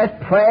life, he says,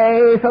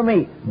 pray for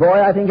me. Boy,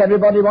 I think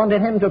everybody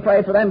wanted him to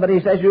pray for them, but he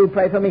says, you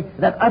pray for me,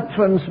 that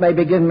utterance may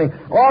be given me,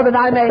 or that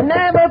I may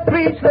never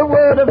preach the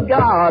word of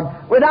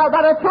God without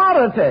that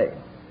authority.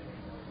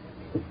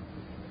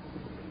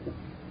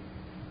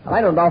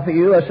 I don't offer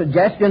you a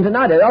suggestion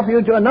tonight. I offer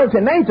you to an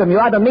ultimatum. You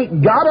either meet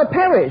God or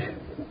perish.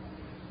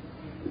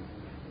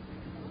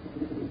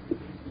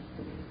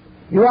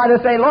 You either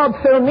say, Lord,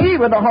 fill me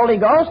with the Holy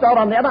Ghost, or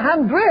on the other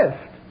hand,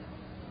 drift.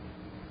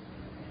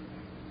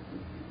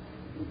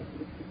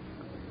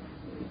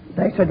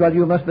 They said, well,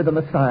 you must be the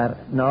Messiah.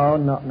 No,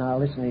 now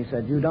listen, he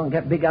said, you don't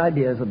get big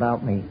ideas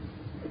about me.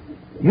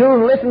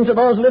 You listen to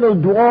those little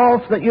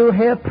dwarfs that you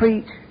hear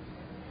preach.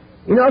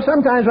 You know,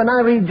 sometimes when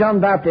I read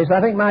John Baptist,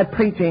 I think my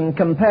preaching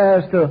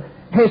compares to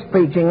his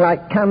preaching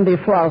like candy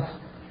floss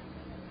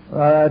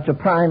to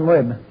prime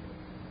rib.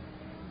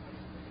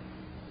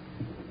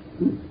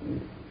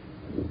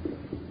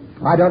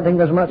 I don't think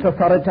there's much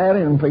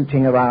authoritarian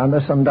preaching around.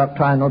 There's some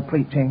doctrinal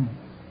preaching.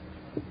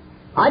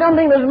 I don't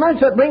think there's much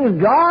that brings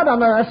God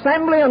on an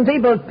assembly and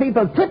people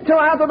tiptoe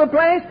out of the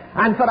place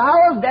and for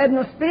hours dead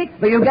and speak,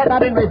 but you get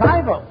that in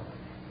revival.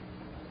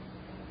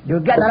 You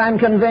get that, I'm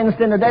convinced,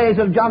 in the days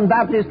of John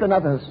Baptist and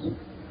others.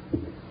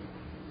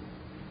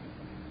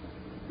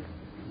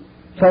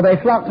 So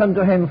they flocked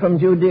unto him from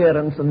Judea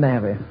and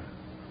Samaria.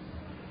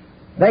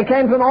 They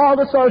came from all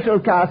the social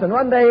castes, and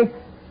one day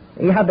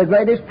he had the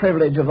greatest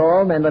privilege of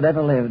all men that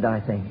ever lived, I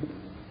think.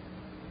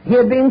 He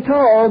had been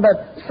told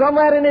that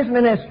somewhere in his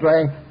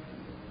ministry,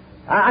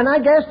 and I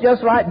guess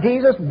just like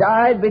Jesus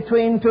died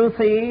between two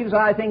thieves,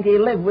 I think he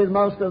lived with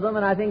most of them,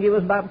 and I think he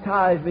was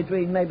baptized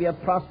between maybe a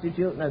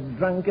prostitute and a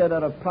drunkard,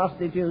 or a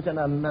prostitute and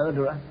a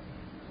murderer.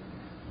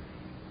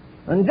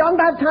 And John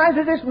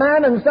baptizes this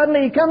man, and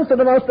suddenly he comes to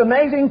the most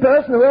amazing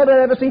person the world had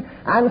ever seen,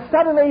 and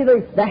suddenly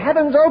the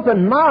heavens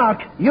open. Mark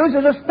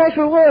uses a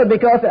special word,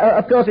 because,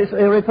 of course, it's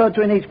referred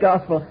to in each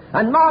gospel.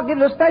 And Mark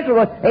gives a special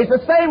word. It's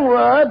the same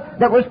word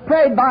that was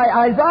prayed by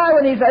Isaiah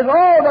when he says,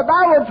 oh, that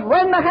thou wouldst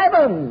rend the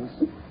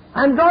heavens.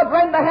 And God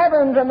rent the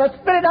heavens, and the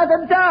Spirit as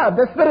a dove.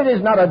 The Spirit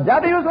is not a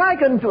dove, he was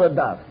likened to a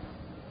dove.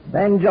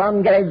 Then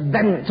John gave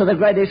vent to the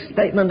greatest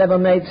statement ever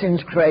made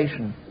since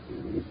creation.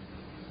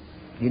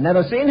 You'd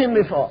never seen him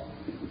before.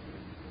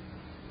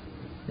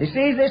 He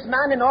sees this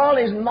man in all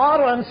his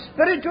moral and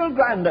spiritual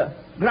grandeur.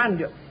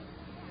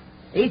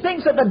 He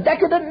thinks of the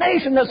decadent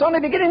nation that's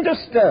only beginning to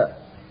stir.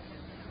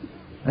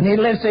 And he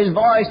lifts his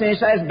voice and he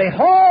says,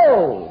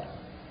 behold,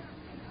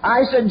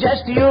 I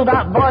suggest to you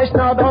that voice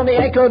not only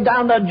echoed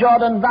down the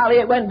Jordan Valley,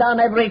 it went down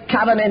every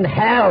cavern in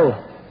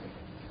hell.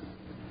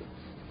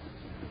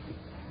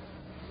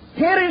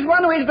 Here is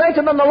one who is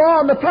greater than the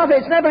law and the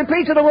prophets and every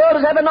preacher the world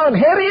has ever known.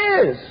 Here he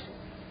is.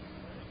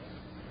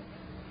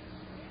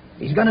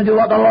 He's going to do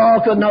what the law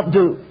could not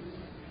do.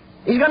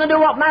 He's going to do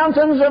what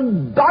mountains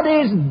of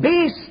bodies,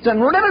 beasts, and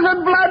rivers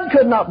of blood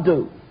could not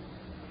do.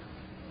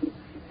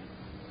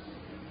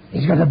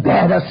 He's going to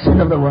bear the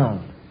sin of the world.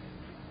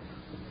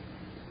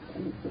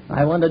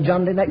 I wonder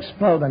John didn't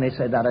explode when he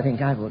said that. I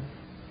think I would.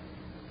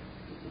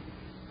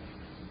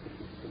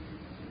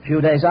 A few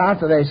days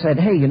after, they said,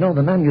 hey, you know,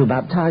 the man you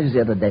baptized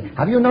the other day,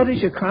 have you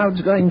noticed your crowd's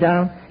going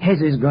down?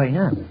 His is going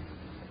up.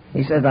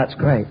 He said, that's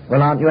great.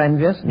 Well, aren't you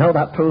envious? No,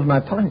 that proved my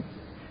point.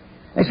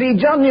 You see,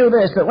 John knew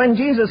this, that when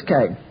Jesus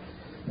came,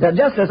 that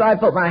just as I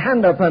put my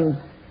hand up and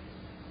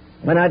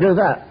when I do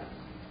that,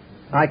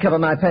 I cover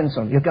my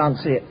pencil. You can't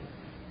see it.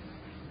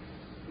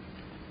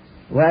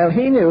 Well,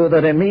 he knew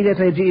that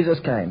immediately Jesus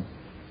came,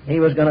 he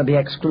was going to be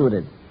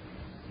excluded.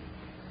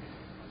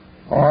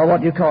 Or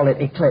what you call it,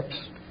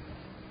 eclipsed.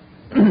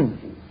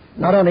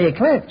 Not only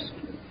eclipsed,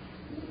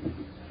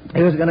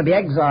 he was going to be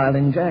exiled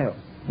in jail.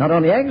 Not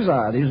only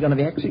exiled, he was going to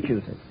be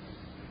executed.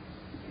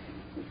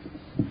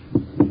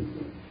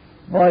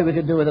 Boy, we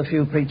could do with a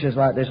few preachers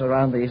like this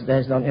around these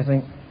days, don't you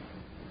think?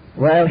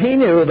 Well, he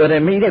knew that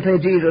immediately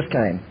Jesus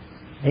came,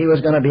 he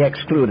was going to be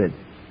excluded.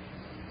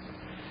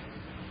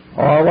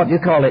 Or what you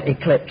call it,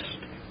 eclipsed.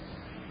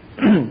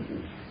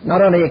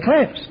 Not only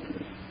eclipsed,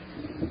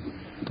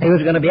 he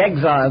was going to be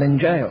exiled in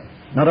jail.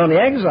 Not only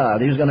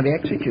exiled, he was going to be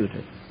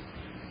executed.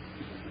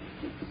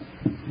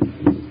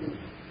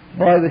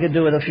 Boy, we could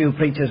do with a few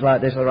preachers like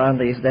this around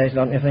these days,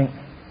 don't you think?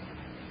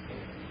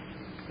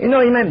 You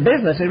know, he meant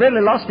business. He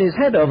really lost his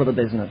head over the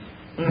business.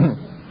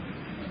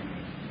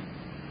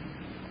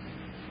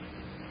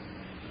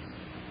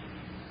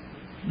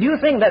 Do you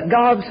think that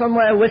God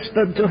somewhere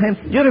whispered to him?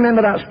 Do you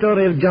remember that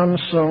story of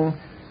John's song?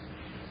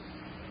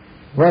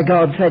 Where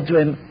God said to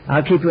him,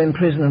 I'll keep you in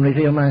prison and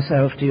reveal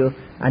myself to you.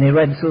 And he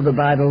read through the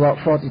Bible,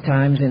 40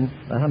 times in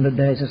 100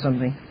 days or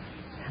something.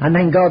 And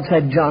then God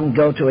said, John,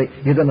 go to it.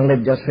 You're going to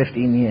live just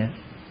 15 years.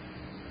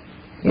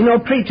 You know,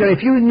 preacher,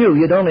 if you knew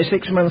you'd only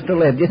 6 months to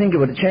live, do you think it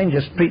would have changed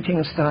your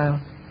preaching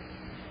style?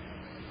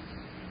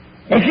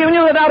 If you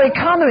knew that our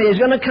economy is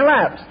going to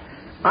collapse,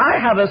 I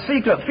have a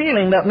secret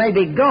feeling that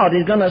maybe God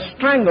is going to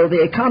strangle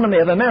the economy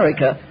of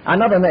America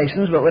and other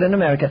nations, but within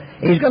America.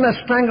 He's going to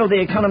strangle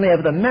the economy of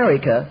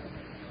America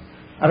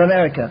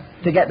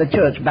to get the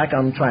church back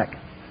on track.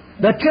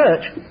 The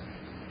church,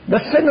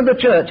 the sin of the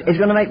church is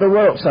going to make the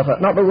world suffer,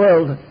 not the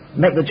world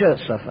make the church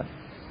suffer.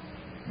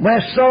 We're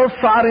so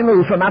far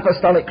removed from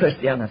apostolic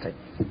Christianity.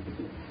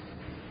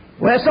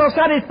 We're so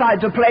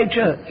satisfied to play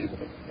church.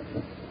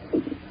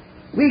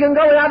 We can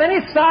go without any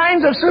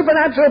signs of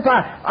supernatural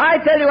power. I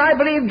tell you, I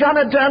believe John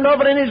had turned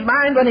over in his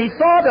mind when he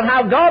thought of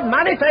how God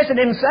manifested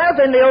himself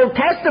in the Old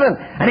Testament.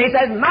 And he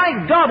said,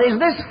 my God,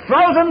 is this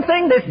frozen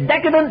thing, this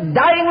decadent,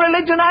 dying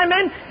religion I'm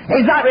in,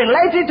 is that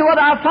related to what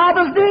our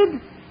fathers did?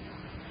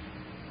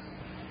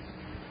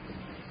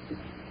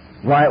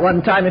 Why, at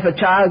one time, if a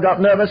child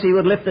got nervous, he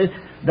would lift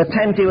the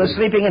tent he was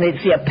sleeping in,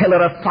 he'd see a pillar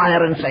of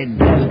fire and say,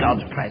 there's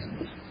God's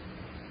presence.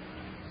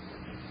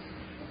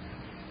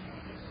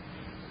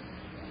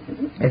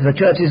 If the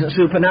church isn't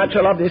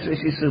supernatural, obviously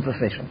she's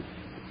superficial.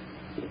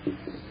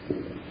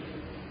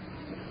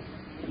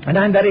 And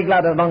I'm very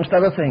glad, amongst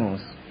other things,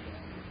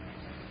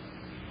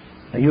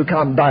 that you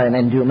can't buy an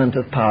endowment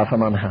of power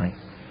from on high.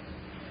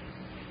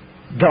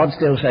 God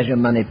still says your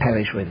money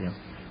perish with you.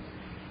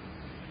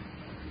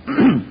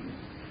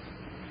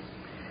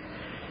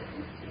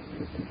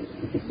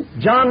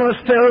 John was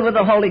filled with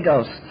the Holy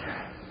Ghost.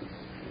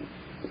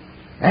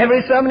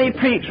 Every sermon he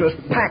preached was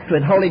packed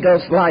with Holy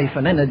Ghost life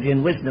and energy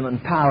and wisdom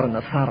and power and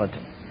authority.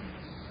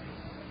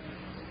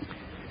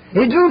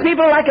 He drew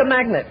people like a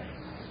magnet.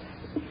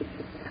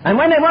 And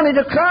when they wanted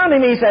to crown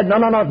him, he said, no,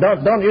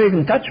 don't you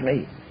even touch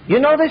me. You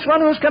know this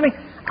one who's coming?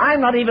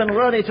 I'm not even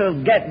worthy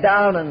to get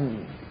down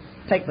and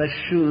take the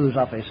shoes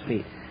off his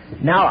feet.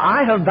 Now,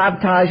 I have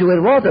baptized you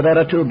with water. There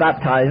are two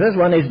baptizers.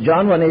 One is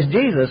John, one is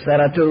Jesus.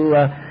 There are two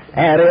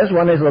areas.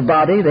 One is the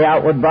body, the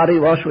outward body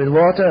washed with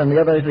water, and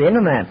the other is the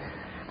inner man.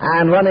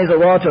 And one is a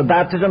water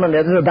baptism and the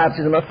other is a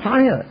baptism of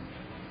fire.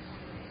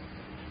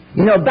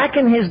 You know, back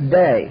in his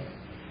day,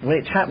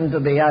 which happened to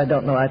be, I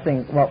don't know, I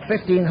think,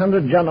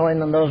 1,500, John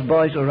Owen and those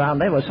boys were around,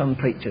 they were some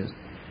preachers.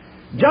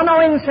 John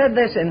Owen said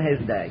this in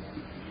his day.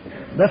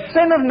 The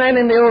sin of men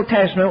in the Old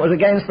Testament was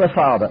against the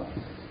Father.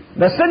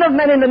 The sin of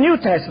men in the New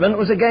Testament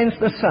was against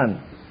the Son.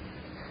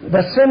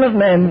 The sin of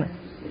men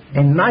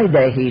in my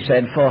day, he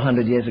said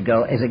 400 years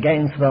ago, is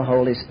against the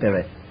Holy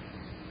Spirit.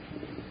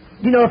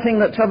 You know, a thing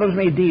that troubles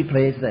me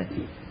deeply is this.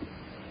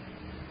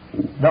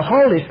 The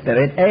Holy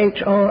Spirit,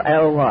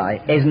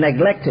 H-O-L-Y, is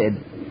neglected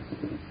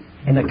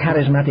in a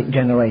charismatic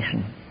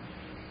generation.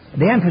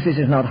 The emphasis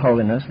is not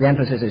holiness, the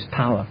emphasis is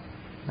power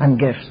and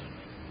gifts.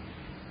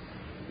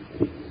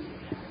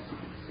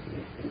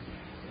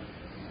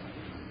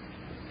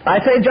 I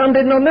say John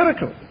did no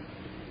miracle.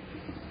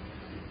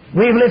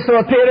 We've lived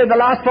through a period, the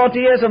last 40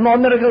 years, of more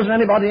miracles than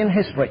anybody in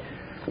history.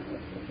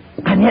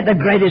 And yet the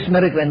greatest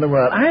miracle in the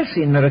world. I've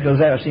seen miracles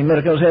there. I've seen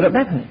miracles here at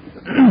Bethany.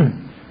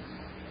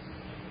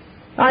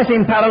 I've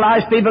seen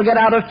paralyzed people get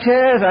out of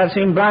chairs. I've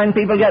seen blind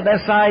people get their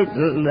sight.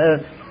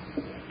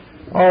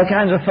 All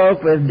kinds of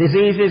folk with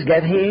diseases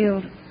get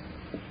healed.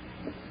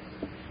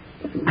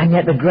 And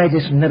yet the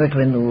greatest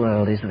miracle in the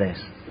world is this: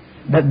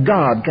 that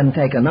God can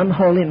take an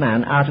unholy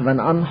man out of an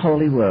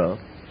unholy world,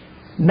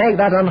 make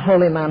that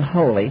unholy man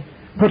holy,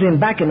 put him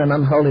back in an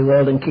unholy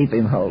world and keep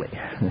him holy.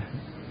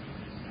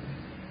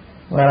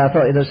 Well, I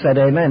thought you'd have said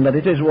amen, but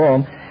it is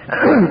warm.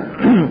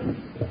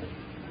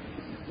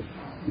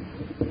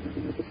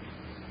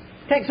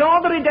 Takes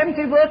all the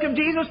redemptive work of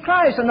Jesus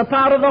Christ and the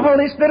power of the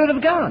Holy Spirit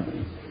of God.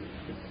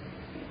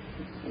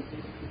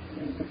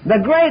 The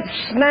great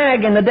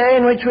snag in the day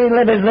in which we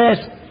live is this: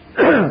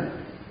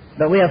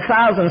 that we have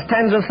thousands,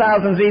 tens of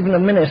thousands even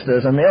of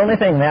ministers, and the only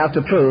thing they have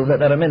to prove that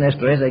they're a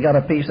minister is they got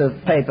a piece of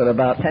paper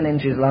about 10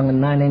 inches long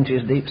and 9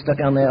 inches deep stuck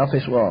on the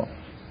office wall.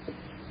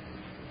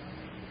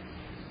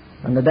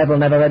 And the devil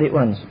never read it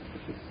once.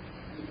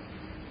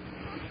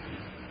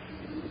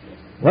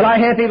 Well, I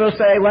hear people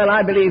say, well,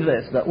 I believe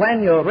this, that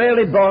when you're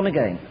really born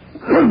again,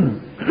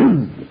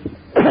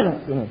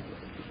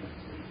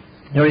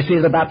 you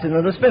receive the baptism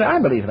of the Spirit.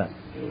 I believe that.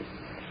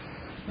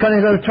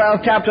 According to the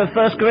 12th chapter of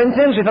 1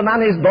 Corinthians, if a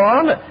man is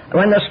born,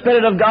 when the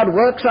Spirit of God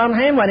works on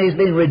him, when he's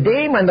been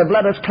redeemed, when the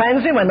blood has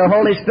cleansed him, when the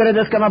Holy Spirit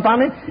has come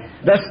upon him,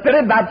 the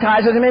Spirit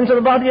baptizes him into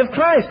the body of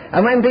Christ.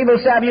 And when people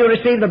say, have you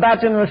received the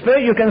baptism of the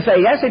Spirit? You can say,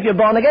 yes, if you're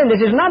born again.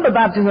 This is not the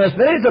baptism of the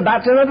Spirit, it's the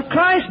baptism of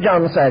Christ,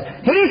 John says.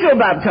 He shall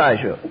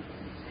baptize you.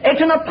 It's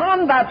an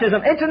upon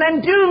baptism. It's an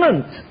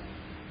endowment.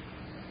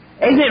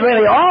 Isn't it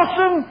really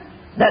awesome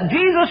that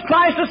Jesus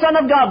Christ, the Son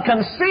of God,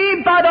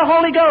 conceived by the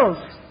Holy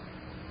Ghost?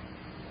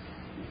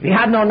 He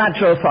had no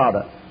natural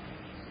father.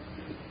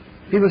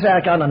 People say,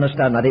 I can't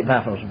understand that. It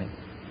baffles me.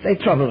 It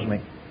troubles me.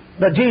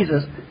 But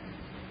Jesus,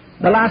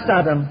 the last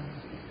Adam,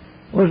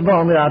 was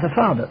born without a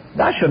father.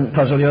 That shouldn't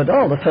puzzle you at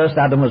all. The first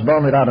Adam was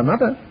born without a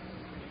mother.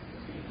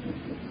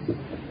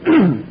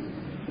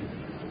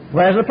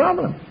 Where's the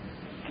problem?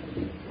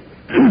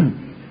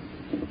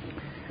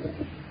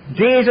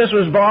 Jesus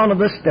was born of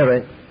the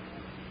Spirit,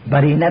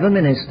 but he never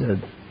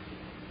ministered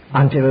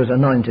until he was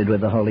anointed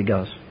with the Holy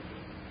Ghost.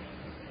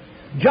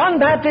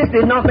 John Baptist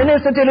did not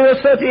minister till he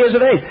was 30 years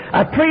of age.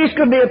 A priest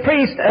could be a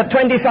priest at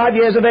 25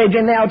 years of age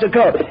in the outer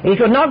court. He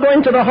could not go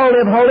into the Holy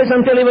of Holies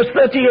until he was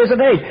 30 years of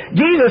age.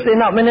 Jesus did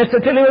not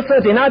minister till he was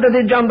 30. Neither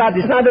did John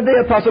Baptist, neither did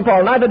the Apostle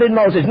Paul, neither did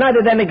Moses,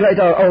 neither did any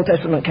great Old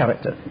Testament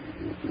character.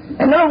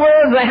 In other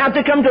words, they had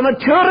to come to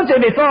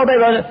maturity before they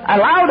were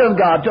allowed of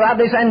God to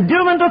have this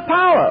endowment of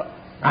power.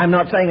 I'm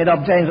not saying it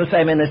obtains the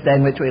same in this day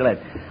in which we live.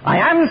 I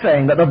am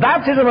saying that the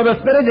baptism of the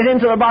Spirit is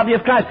into the body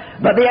of Christ,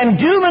 but the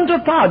endowment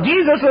of power.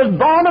 Jesus was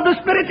born of the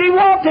Spirit, he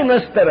walked in the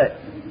Spirit.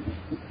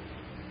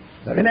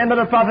 But remember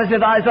the prophecy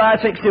of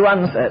Isaiah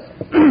 61 says,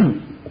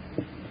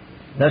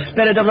 the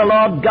Spirit of the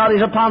Lord God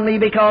is upon me,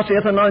 because he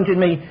hath anointed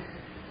me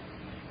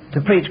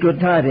to preach good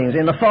tidings.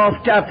 In the 4th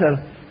chapter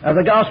of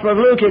the Gospel of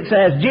Luke it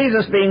says,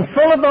 Jesus, being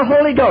full of the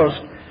Holy Ghost,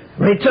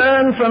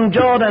 returned from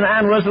Jordan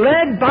and was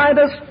led by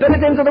the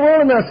Spirit into the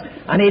wilderness.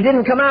 And he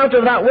didn't come out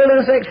of that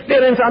wilderness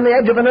experience on the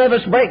edge of a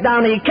nervous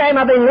breakdown. He came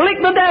having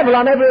licked the devil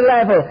on every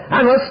level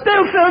and was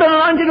still filled and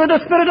anointed with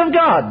the Spirit of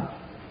God.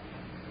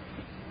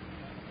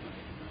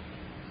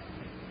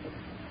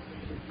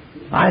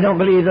 I don't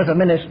believe there's a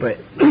ministry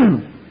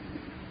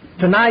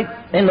tonight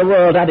in the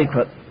world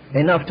adequate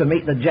enough to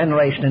meet the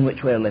generation in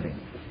which we're living.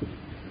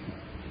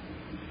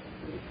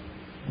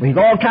 We've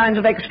all kinds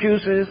of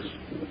excuses.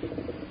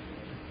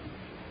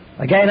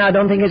 Again, I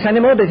don't think it's any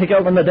more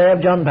difficult than the day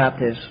of John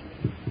Baptist.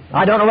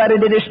 I don't know where he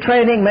did his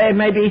training.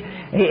 Maybe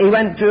he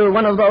went to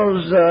one of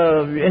those,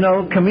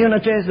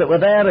 communities that were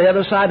there the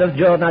other side of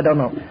Jordan. I don't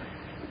know.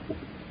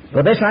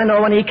 But this I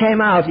know, when he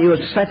came out, he was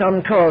set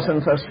on course,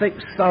 and for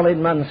 6 solid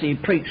months he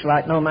preached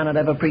like no man had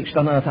ever preached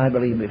on earth, I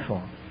believe,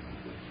 before.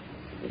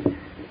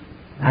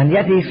 And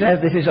yet he says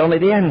this is only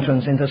the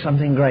entrance into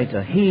something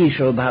greater. He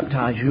shall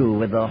baptize you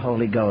with the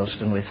Holy Ghost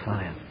and with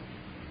fire.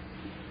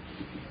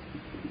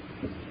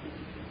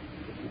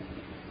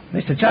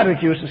 Mr.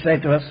 Chadwick used to say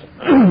to us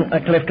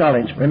at Cliff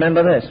College,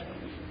 remember this: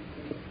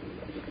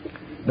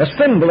 the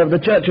symbol of the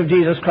Church of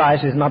Jesus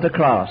Christ is not a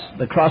cross.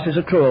 The cross is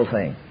a cruel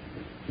thing.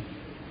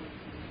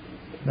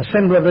 The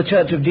symbol of the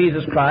Church of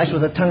Jesus Christ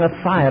was a tongue of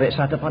fire. It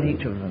sat upon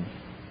each of them.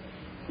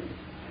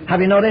 Have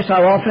you noticed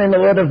how often in the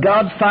Word of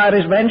God fire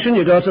is mentioned?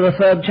 You go to the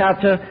 3rd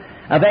chapter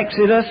of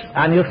Exodus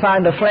and you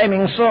find the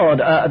flaming sword,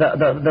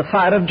 the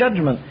fire of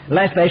judgment,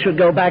 lest they should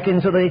go back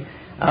into the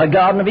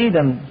Garden of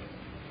Eden.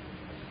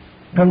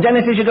 From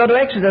Genesis you go to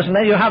Exodus, and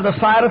then you have the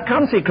fire of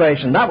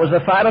consecration. That was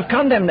the fire of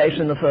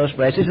condemnation in the first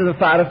place. This is the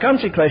fire of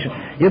consecration.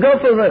 You go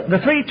through the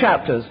 3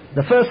 chapters,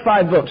 the first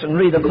 5 books, and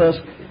read the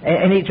first.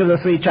 In each of the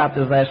 3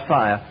 chapters there's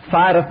fire.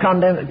 Fire of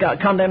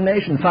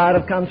condemnation, fire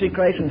of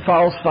consecration,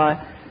 false fire.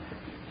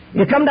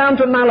 You come down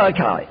to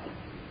Malachi.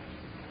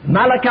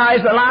 Malachi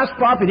is the last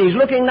prophet. He's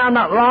looking down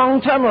that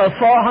long tunnel of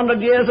 400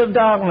 years of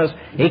darkness.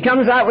 He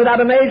comes out with that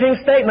amazing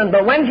statement,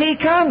 but when he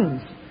comes,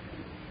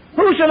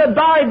 Who shall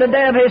abide the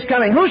day of his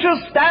coming? Who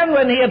shall stand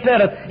when he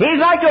appeareth? He is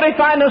like a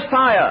refiner's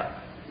fire.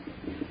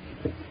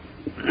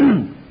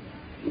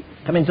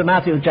 Come into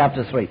Matthew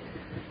chapter 3.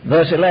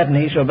 Verse 11,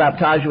 he shall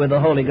baptize you with the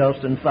Holy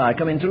Ghost and fire.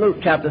 Come into Luke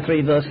chapter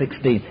 3, verse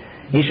 16.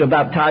 He shall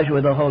baptize you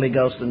with the Holy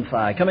Ghost and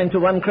fire. Come into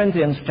 1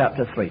 Corinthians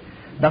chapter 3.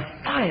 The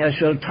fire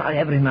shall try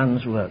every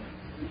man's work.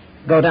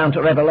 Go down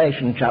to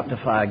Revelation chapter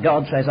 5.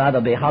 God says either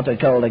be hot or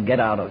cold or get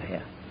out of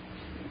here.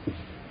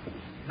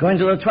 Go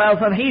into the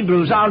 12th of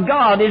Hebrews. Our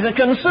God is a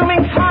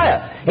consuming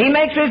fire. He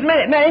makes his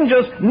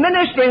angels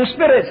ministering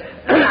spirits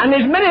and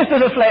his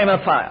ministers a flame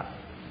of fire.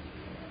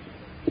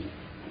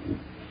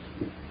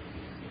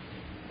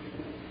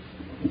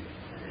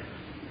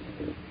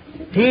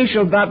 He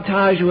shall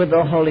baptize you with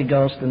the Holy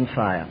Ghost and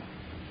fire.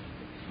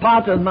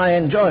 Part of my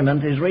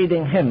enjoyment is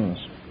reading hymns.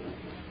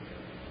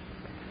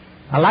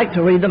 I like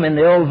to read them in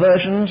the old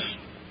versions.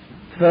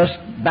 First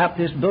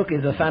Baptist book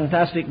is a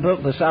fantastic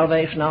book. The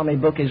Salvation Army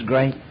book is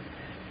great.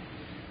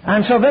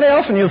 And so very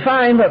often you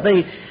find that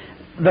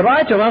the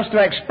writer wants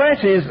to express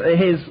his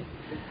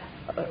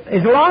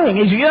longing,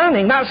 his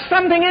yearning. That's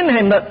something in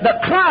him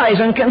that cries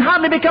and can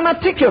hardly become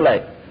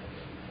articulate.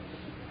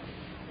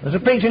 There's a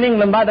preacher in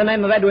England by the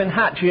name of Edwin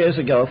Hatch years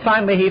ago.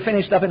 Finally, he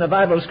finished up in a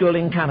Bible school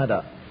in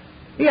Canada.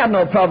 He had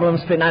no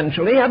problems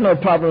financially. He had no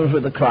problems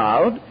with the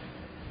crowd.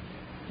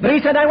 But he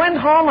said, I went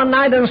home one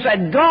night and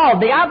said, God,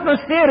 the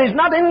atmosphere is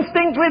not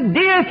instinct with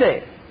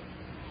deity.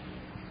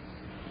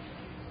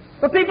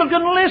 The people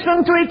couldn't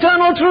listen to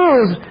eternal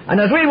truths.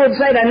 And as we would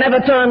say, they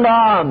never turned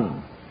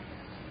on.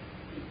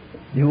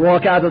 You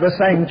walk out of the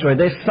sanctuary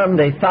this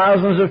Sunday,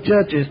 thousands of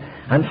churches,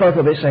 and folk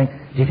will be saying,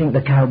 do you think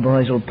the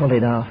cowboys will pull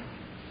it off?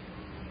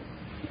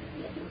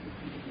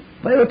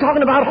 They were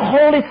talking about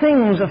holy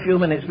things a few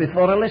minutes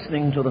before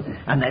listening to them,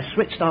 and they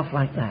switched off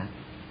like that.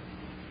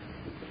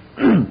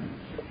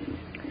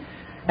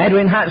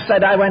 Edwin Hatch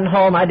said, I went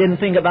home, I didn't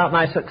think about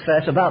my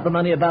success, about the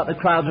money, about the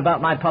crowds,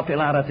 about my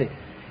popularity.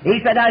 He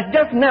said, I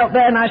just knelt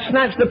there and I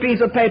snatched a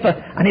piece of paper,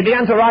 and he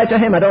began to write a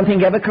hymn. I don't think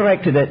he ever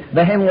corrected it.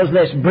 The hymn was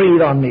this,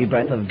 breathe on me,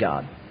 breath of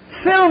God.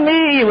 Fill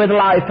me with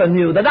life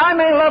anew, that I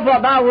may love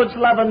what thou wouldst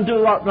love and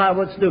do what thou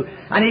wouldst do.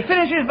 And he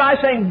finishes by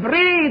saying,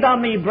 breathe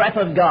on me, breath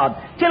of God,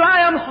 till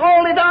I am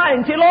wholly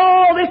thine, till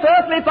all this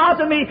earthly part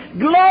of me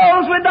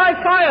glows with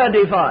thy fire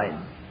divine.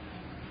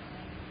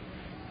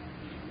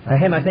 A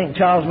hymn I think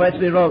Charles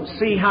Wesley wrote,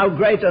 see how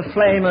great a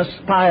flame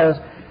aspires,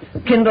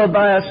 kindled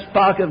by a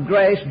spark of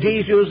grace.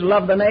 Jesus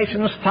loved the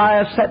nations,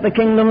 fire set the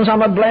kingdoms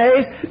on a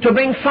blaze. To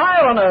bring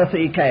fire on earth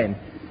he came.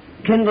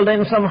 Kindled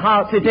in some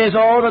hearts it is,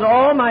 all that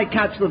all might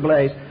catch the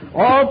blaze,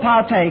 all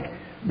partake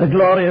the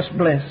glorious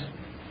bliss.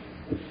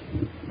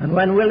 And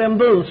when William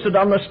Booth stood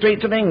on the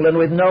streets of England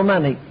with no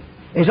money,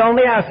 his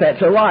only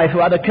assets, a wife who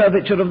had a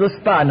curvature of the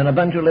spine and a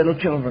bunch of little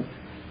children,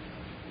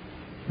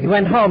 he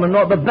went home and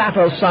wrote the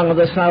battle song of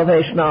the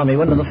Salvation Army,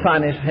 one of the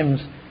finest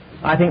hymns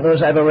I think that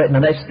was ever written,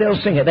 and they still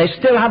sing it. They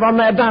still have on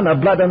their banner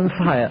blood and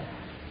fire.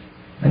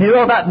 And he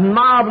wrote that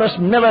marvelous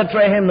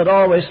military hymn that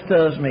always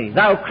stirs me.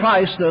 Thou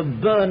Christ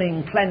of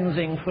burning,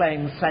 cleansing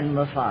flame, send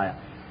the fire.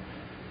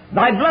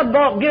 Thy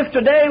blood-bought gift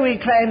today we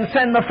claim,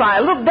 send the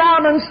fire. Look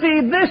down and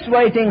see this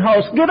waiting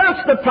host. Give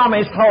us the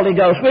promised Holy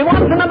Ghost. We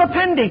want another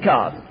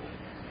Pentecost.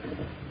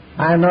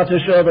 I'm not so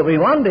sure that we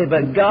want it,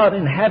 but God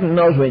in heaven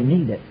knows we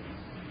need it.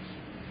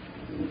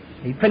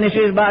 He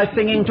finishes by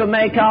singing, to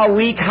make our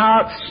weak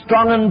hearts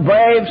strong and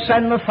brave,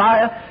 send the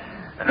fire.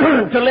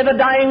 To live a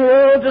dying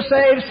world to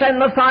save,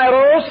 send the fire.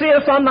 Oh, see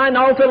us on thine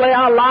altar, lay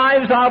our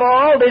lives, our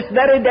all, this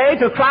very day,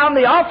 to crown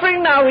the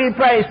offering, now we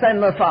pray,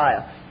 send the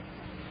fire.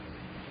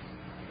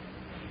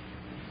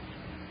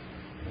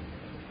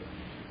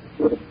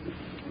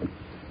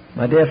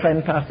 My dear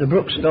friend Pastor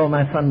Brooks stole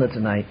my thunder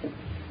tonight.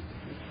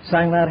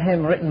 Sang that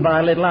hymn written by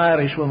a little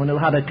Irish woman who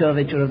had a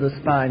curvature of the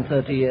spine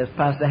 30 years.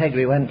 Pastor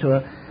Hegry went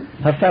to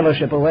a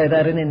fellowship away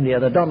there in India,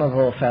 the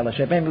Donovo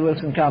Fellowship. Amy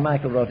Wilson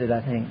Carmichael wrote it, I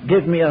think.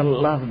 Give me a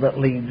love that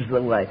leads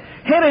the way.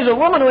 Here is a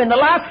woman who in the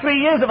last 3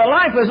 years of her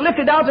life was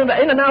lifted out in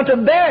and out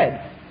of bed.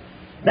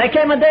 There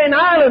came a day in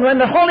Ireland when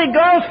the Holy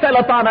Ghost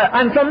fell upon her,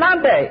 and from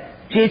that day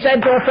she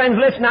said to her friends,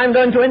 listen, I'm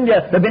going to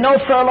India. There'll be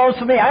no furloughs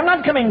for me. I'm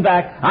not coming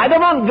back. I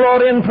don't want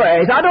glory and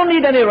praise. I don't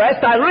need any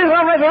rest. I live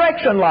a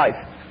resurrection life.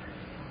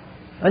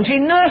 And she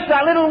nursed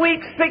that little weak,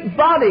 sick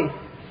body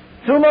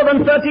through more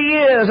than 30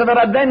 years of her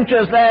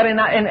adventures there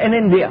in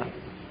India.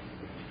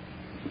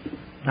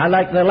 I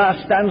like the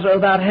last stanza of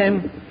that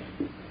hymn.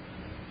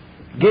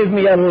 Give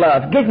me a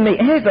love. Give me,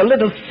 here's a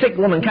little sick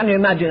woman, can you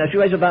imagine her? She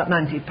weighs about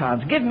 90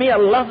 pounds. Give me a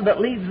love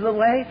that leads the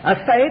way, a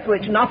faith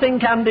which nothing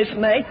can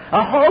dismay,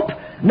 a hope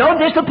no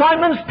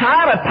disappointments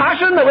tire, a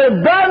passion that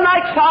will burn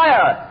like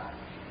fire.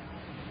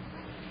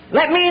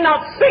 Let me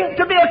not sink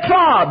to be a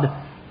clod.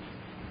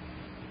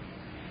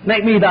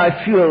 Make me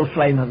thy fuel,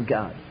 flame of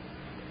God.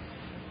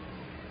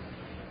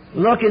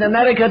 Look, in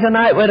America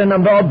tonight, we're in a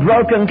more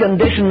broken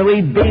condition than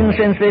we've been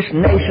since this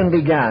nation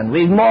began.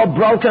 We've more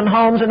broken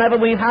homes than ever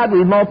we've had.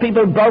 We've more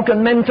people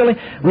broken mentally.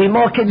 We've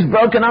more kids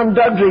broken on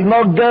drugs. We've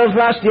more girls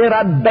last year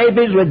had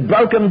babies with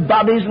broken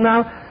bodies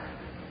now.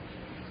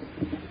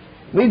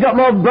 We've got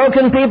more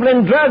broken people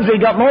in drugs.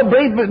 We've got more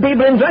people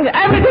in drugs.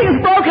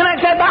 Everything's broken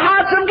except the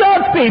hearts of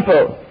God's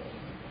people.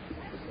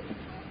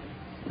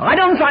 I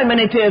don't find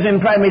many tears in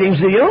prayer meetings,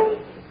 do you?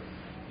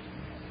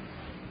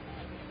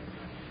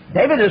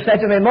 David has said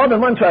to me more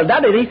than once, well,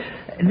 Daddy,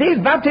 these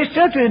Baptist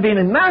churches have been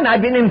in, man,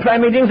 I've been in prayer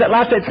meetings that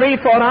lasted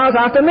 3-4 hours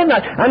after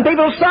midnight, and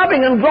people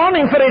sobbing and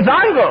groaning for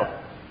revival.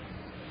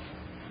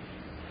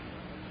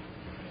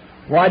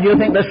 Why do you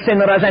think the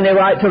sinner has any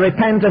right to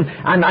repent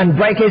and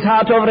break his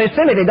heart over his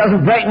sin? If he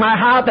doesn't break my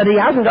heart, that he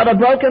hasn't got a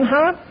broken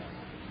heart?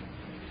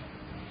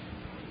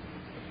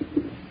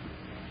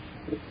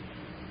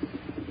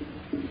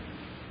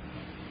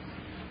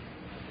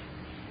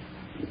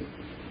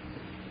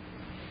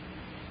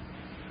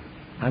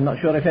 I'm not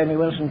sure if Amy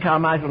Wilson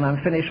Carmichael, when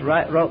I'm finished,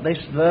 wrote this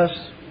verse.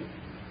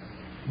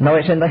 No,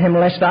 it's in the hymn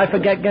list, I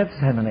forget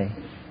Gethsemane.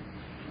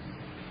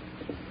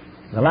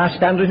 The last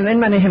stanza isn't in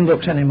many hymn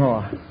books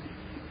anymore.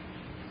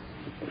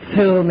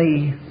 Fill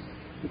me,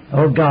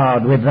 O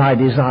God, with thy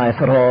desire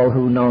for all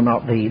who know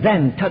not thee.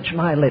 Then touch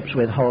my lips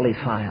with holy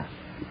fire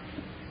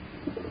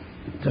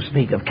to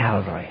speak of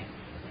Calvary.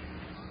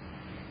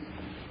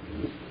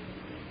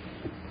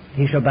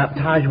 He shall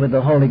baptize with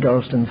the Holy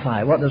Ghost and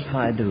fire. What does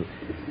fire do?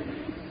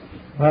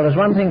 Well, there's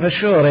one thing for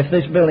sure. If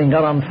this building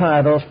got on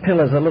fire, those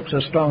pillars that look so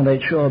strong,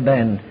 they'd sure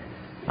bend.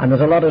 And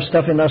there's a lot of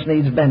stuff in us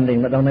needs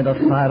bending, but only the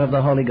fire of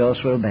the Holy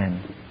Ghost will bend.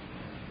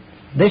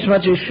 This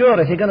much is sure.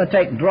 If you're going to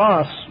take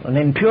dross and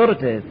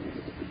impurities,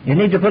 you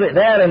need to put it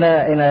there in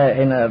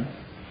a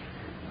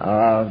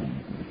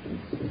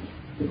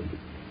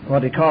what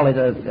do you call it?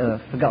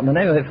 I've forgotten the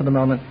name of it for the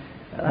moment.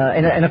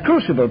 In a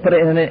crucible, put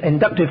it in an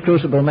inductive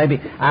crucible maybe,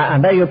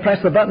 and there you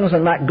press the buttons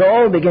and that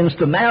gold begins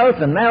to melt,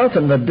 and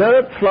the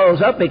dirt flows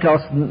up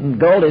because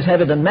gold is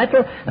heavier than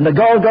metal, and the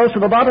gold goes to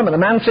the bottom, and the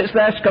man sits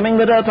there scumming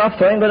the dirt off,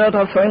 throwing the dirt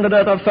off, throwing the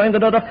dirt off, throwing the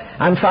dirt off,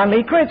 and finally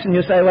he quits, and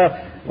you say, well,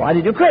 why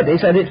did you quit? He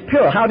said, it's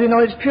pure. How do you know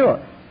it's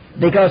pure?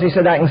 Because he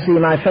said, I can see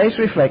my face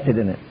reflected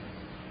in it.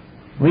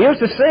 We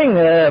used to sing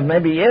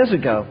maybe years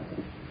ago,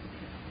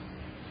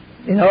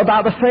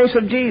 about the face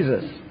of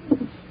Jesus.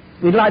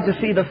 We'd like to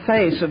see the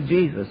face of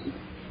Jesus.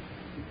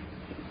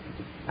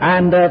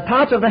 And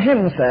part of the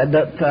hymn said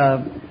that,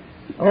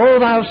 O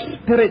thou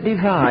Spirit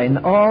divine,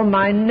 all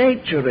my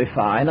nature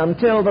refine,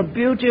 until the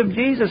beauty of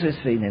Jesus is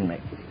seen in me.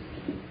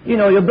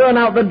 You burn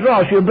out the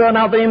dross, you burn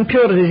out the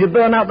impurities, you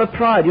burn out the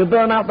pride, you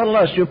burn out the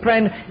lust, you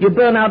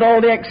burn out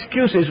all the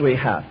excuses we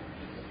have.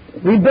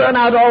 We burn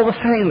out all the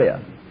failure.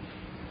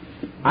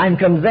 I'm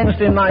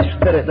convinced in my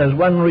spirit there's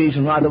one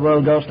reason why the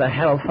world goes to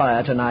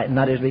hellfire tonight, and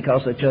that is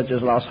because the church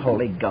has lost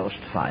Holy Ghost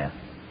fire.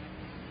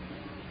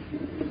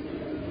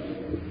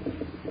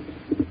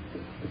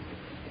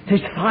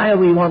 "'Tis fire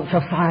we want,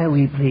 for fire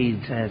we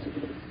plead," says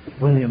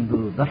William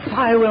Booth. The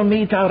fire will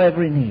meet our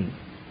every need.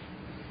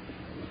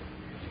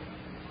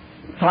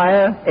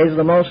 Fire is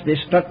the most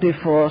destructive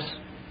force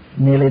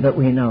nearly that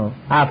we know.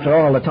 After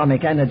all,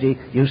 atomic energy,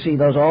 you see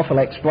those awful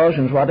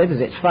explosions. What is it?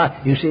 It's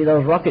fire. You see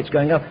those rockets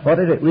going up. What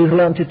is it? We've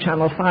learned to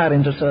channel fire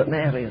into certain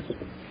areas.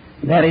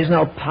 There is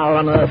no power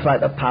on earth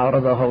like the power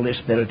of the Holy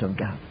Spirit of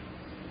God.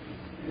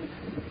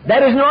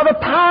 There is no other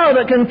power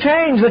that can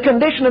change the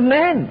condition of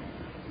men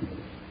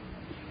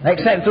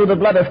except through the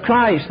blood of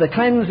Christ, the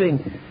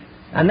cleansing,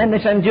 and then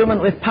this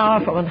endowment with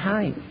power from on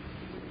high.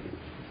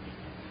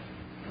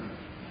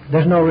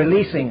 There's no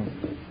releasing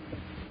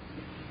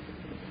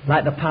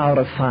like the power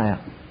of fire.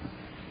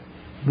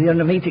 We were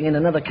in a meeting in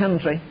another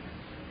country,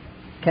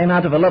 came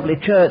out of a lovely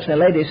church, and a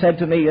lady said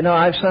to me,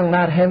 I've sung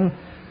that hymn,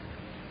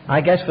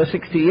 I guess for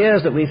 60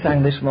 years that we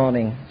sang this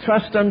morning,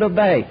 Trust and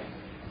Obey.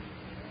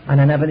 And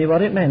I never knew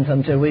what it meant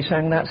until we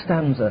sang that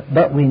stanza.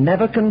 But we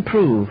never can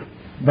prove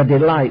the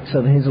delights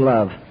of His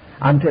love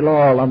until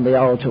all on the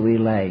altar we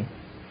lay.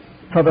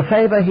 For the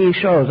favor He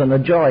shows and the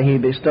joy He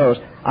bestows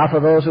are for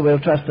those who will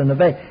trust and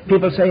obey.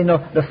 People say,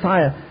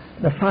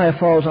 the fire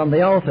falls on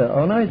the altar.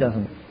 Oh, no, it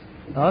doesn't.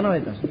 Oh, no,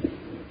 it doesn't.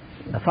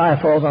 The fire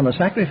falls on the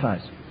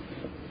sacrifice.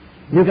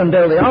 You can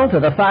build the altar.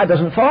 The fire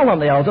doesn't fall on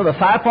the altar. The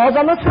fire falls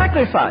on the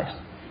sacrifice.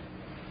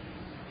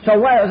 So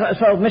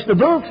Mr.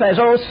 Booth says,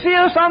 "Oh, see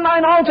us on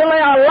thine altar lay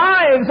our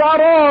lives,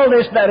 our all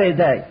this very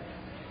day."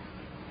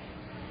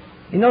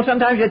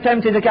 Sometimes you're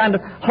tempted to kind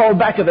of hold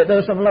back a bit. There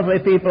are some lovely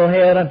people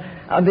here,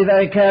 and be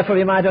very careful.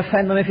 You might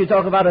offend them if you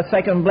talk about a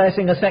second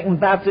blessing, a second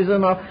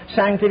baptism, or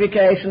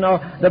sanctification, or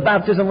the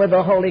baptism with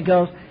the Holy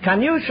Ghost.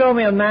 Can you show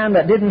me a man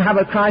that didn't have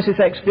a crisis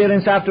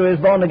experience after he was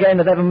born again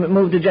that ever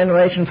moved a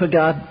generation for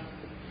God?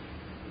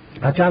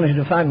 I challenge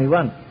you to find me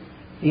one.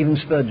 Even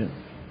Spurgeon.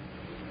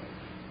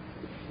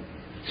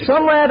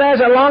 Somewhere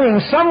there's a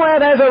longing, somewhere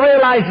there's a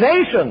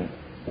realization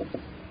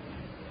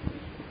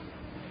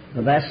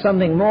that there's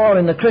something more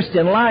in the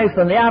Christian life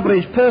than the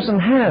average person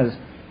has.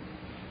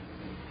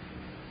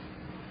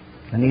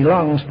 And he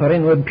longs for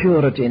inward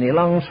purity, and he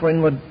longs for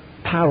inward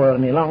power,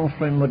 and he longs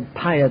for inward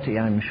piety,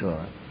 I'm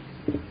sure.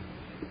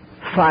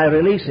 Fire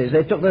releases.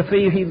 They took the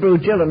 3 Hebrew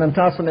children and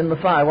tossed them in the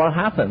fire. What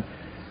happened?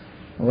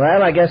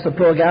 Well, I guess the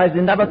poor guys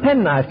didn't have a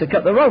penknife to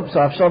cut the ropes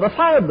off, so the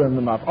fire burned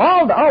them up.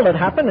 All that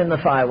happened in the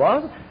fire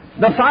was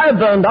The fire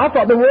burned off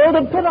what the world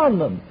had put on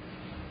them.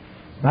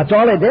 That's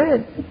all it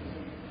did.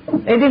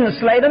 It didn't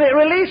slay them, it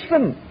released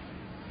them.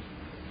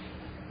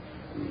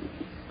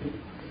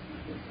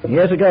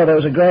 Years ago, there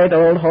was a great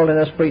old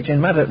holiness preacher.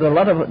 In fact, there were a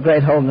lot of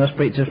great holiness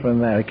preachers from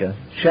America.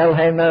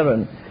 Schellhammer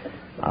and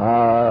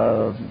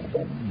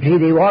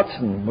G.D.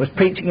 Watson was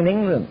preaching in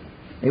England.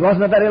 He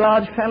wasn't a very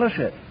large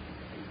fellowship.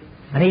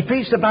 And he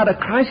preached about a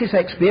crisis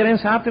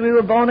experience after we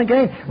were born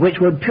again, which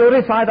would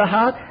purify the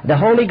heart, the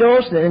Holy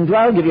Ghost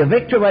indwell, give you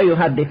victory where you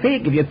had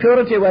defeat, give you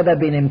purity where there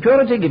had been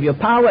impurity, give you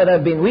power where there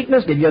had been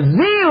weakness, give you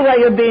zeal where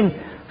you'd been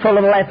full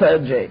of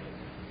lethargy.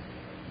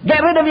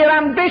 Get rid of your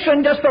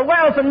ambition just for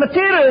wealth and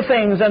material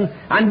things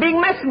and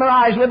being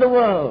mesmerized with the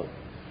world.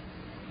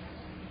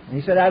 And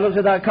he said, I looked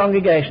at that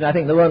congregation, I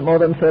think there weren't more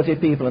than 30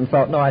 people, and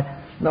thought,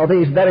 no,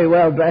 these very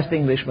well-dressed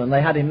Englishmen,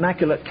 they had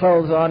immaculate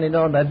clothes on,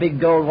 and their big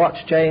gold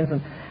watch chains,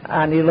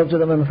 and he looked at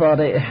them and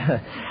thought,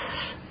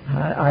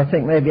 I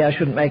think maybe I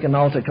shouldn't make an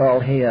altar call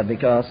here,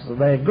 because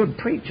they're good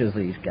preachers,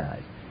 these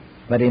guys.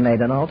 But he made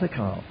an altar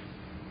call.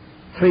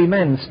 3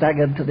 men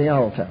staggered to the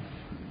altar.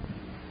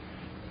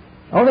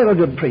 Oh, they were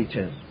good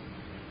preachers.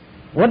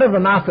 One of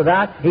them after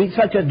that, he'd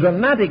such a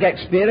dramatic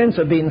experience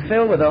of being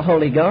filled with the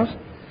Holy Ghost.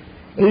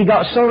 He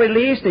got so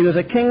released, he was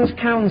a king's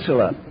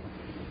counselor.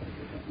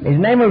 His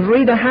name was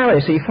Reader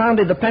Harris. He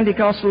founded the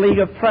Pentecostal League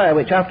of Prayer,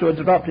 which afterwards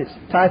dropped its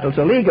title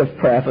to League of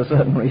Prayer for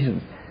certain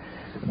reasons.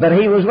 But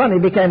he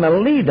became a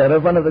leader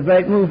of one of the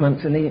great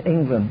movements in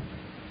England.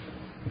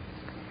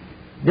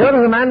 The other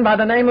was a man by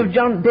the name of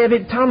John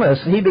David Thomas.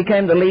 He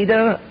became the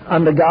leader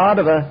under God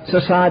of a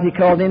society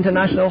called the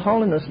International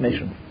Holiness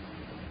Mission.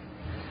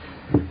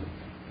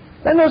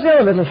 Then there was the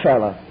other little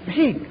fellow.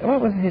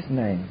 What was his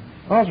name?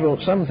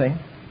 Oswald something.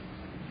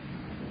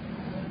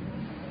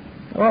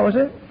 What was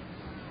it?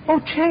 Oh,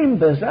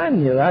 Chambers, I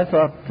knew. I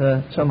thought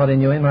somebody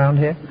knew him around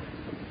here.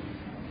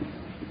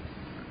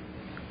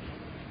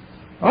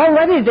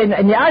 Already,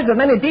 in the eyes of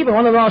many people,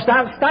 one of the most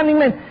outstanding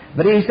men.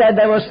 But he said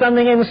there was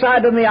something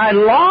inside of me. I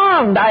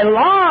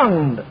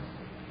longed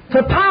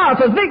for power,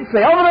 for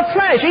victory over the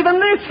flesh, even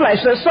this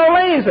flesh that's so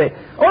lazy,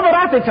 over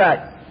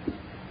appetite,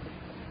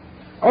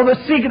 over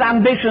secret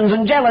ambitions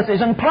and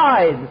jealousies and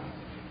pride,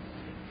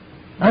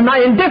 and my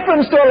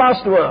indifference to a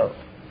lost world.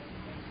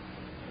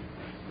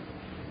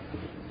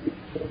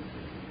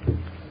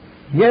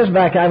 Years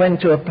back I went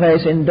to a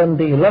place in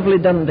Dundee, lovely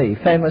Dundee,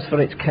 famous for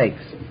its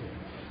cakes.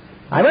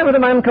 I went with a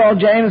man called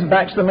James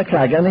Baxter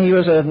McLagan. He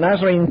was a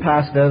Nazarene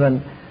pastor,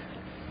 and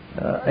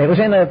it was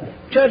in a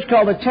church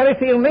called the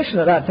Cherryfield Mission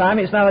at that time.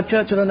 It's now a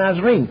Church of the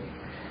Nazarene.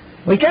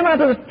 We came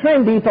out of the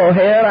train depot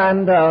here,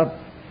 and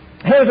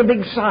here's a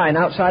big sign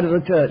outside of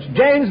the church.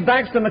 James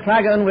Baxter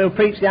McLagan will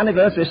preach the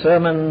anniversary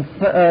sermon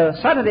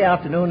Saturday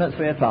afternoon at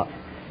 3 o'clock.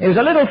 He was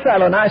a little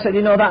fellow, and I said,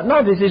 that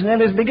notice is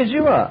nearly as big as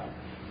you are.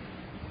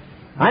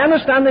 I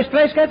understand this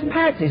place gets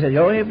packed. He said,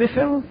 you'll be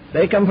filled.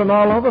 They come from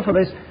all over for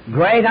this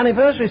great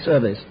anniversary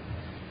service.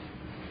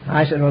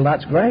 I said, well,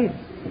 that's great.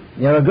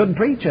 You're a good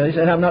preacher. He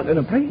said, I'm not going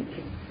to preach.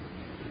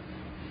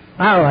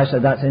 Oh, I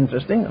said, that's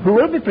interesting. Who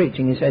will be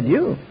preaching? He said,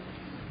 you.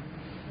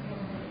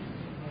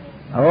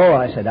 Oh,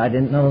 I said, I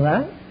didn't know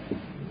that.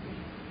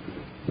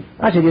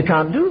 I said, you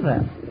can't do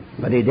that.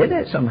 But he did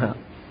it somehow.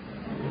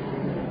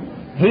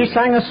 He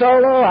sang a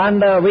solo,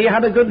 and we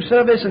had a good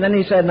service, and then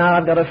he said, now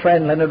I've got a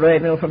friend, Leonard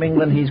Ravenhill from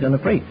England, he's going to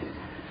preach.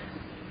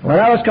 Well,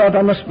 I was caught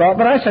on the spot,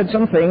 but I said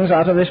some things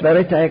out of this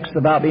very text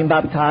about being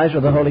baptized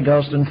with the Holy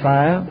Ghost and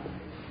fire.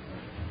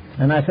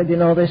 And I said,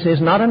 this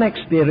is not an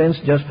experience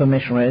just for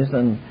missionaries,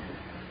 and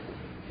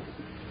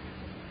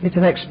it's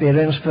an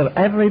experience for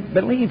every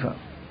believer.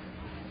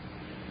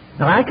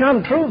 Now, I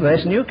can't prove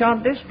this, and you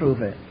can't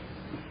disprove it.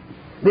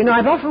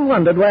 I've often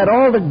wondered where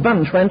all the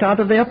bunch went out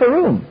of the upper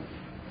room.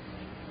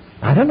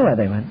 I don't know where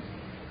they went.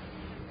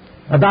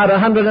 About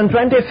 120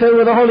 filled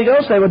with the Holy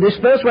Ghost, they were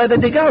dispersed. Where did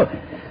they go?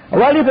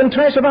 Well, you can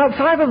trace about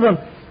 5 of them.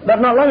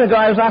 But not long ago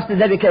I was asked to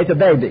dedicate a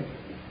baby.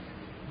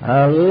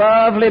 A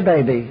lovely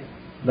baby.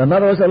 The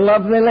mother was a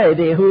lovely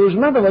lady whose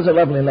mother was a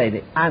lovely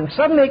lady. And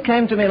suddenly it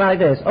came to me like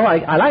this.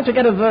 I like to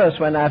get a verse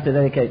when I have to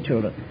dedicate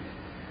children.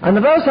 And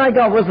the verse I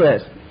got was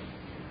this.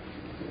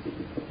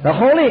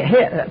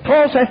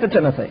 Paul says to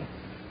Timothy,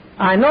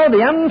 I know the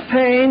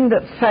unfeigned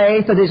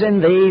faith that is in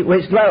thee,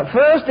 which dwelt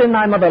first in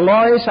thy mother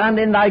Lois and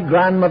in thy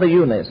grandmother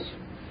Eunice.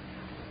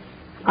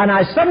 And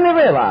I suddenly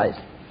realized,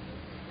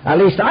 at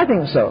least I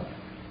think so,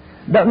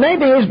 that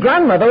maybe his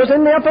grandmother was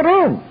in the upper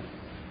room.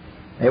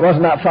 It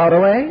wasn't that far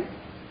away.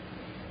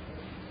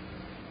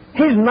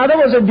 His mother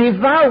was a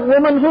devout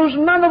woman whose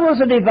mother was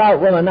a devout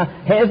woman.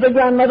 Now, here's the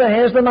grandmother,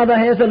 here's the mother,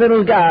 here's the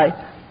little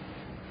guy.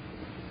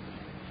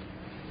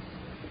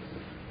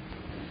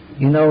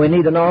 We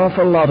need an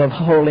awful lot of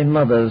holy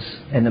mothers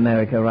in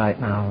America right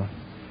now.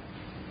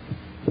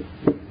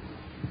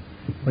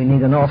 We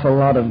need an awful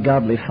lot of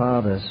godly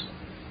fathers.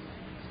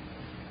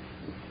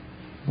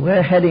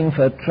 We're heading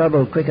for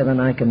trouble quicker than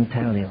I can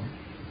tell you.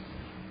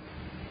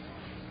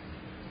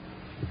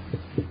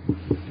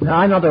 Now,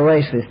 I'm not a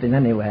racist in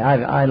any way.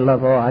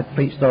 I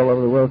preached all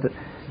over the world.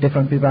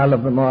 different people, I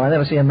love them all. I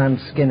never see a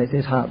man's skin, it's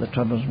his heart that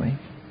troubles me.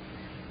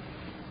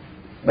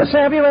 But say,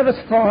 have you ever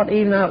thought,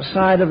 even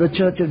outside of the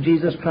Church of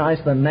Jesus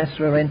Christ, the mess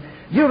we're in,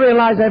 do you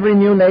realize every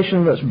new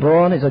nation that's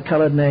born is a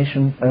colored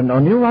nation, and no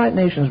new white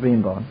nation's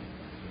being born?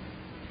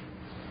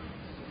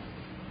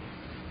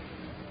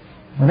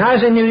 When I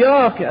was in New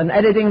York and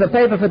editing the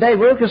paper for Dave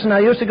Wilkerson, I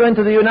used to go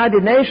into the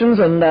United Nations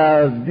and,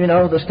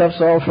 the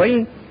stuff's all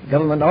free.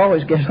 Government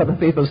always gives other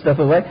people's stuff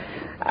away.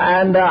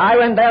 And I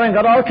went there and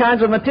got all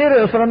kinds of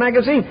material for a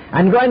magazine.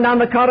 And going down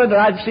the corridor,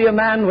 I'd see a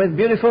man with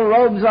beautiful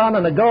robes on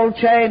and a gold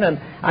chain and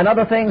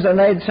other things, and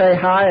they'd say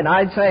hi, and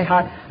I'd say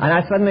hi. And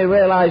I suddenly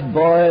realized,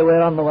 boy,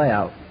 we're on the way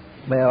out.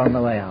 We're on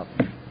the way out.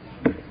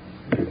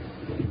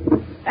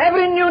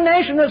 Every new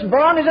nation that's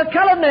born is a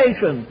colored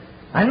nation.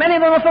 And many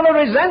of them are full of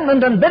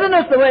resentment and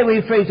bitterness the way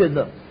we've treated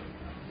them.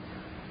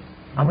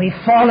 And we've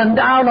fallen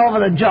down over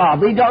the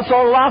job. We got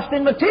so lost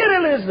in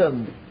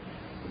materialism.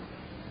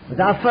 But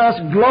our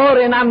first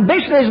glory and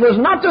ambition was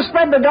not to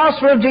spread the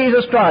gospel of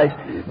Jesus Christ.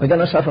 We're going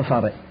to suffer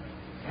for it.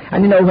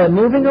 And we're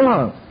moving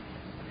along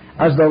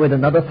as though we'd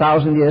another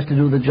 1,000 years to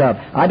do the job.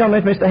 I don't know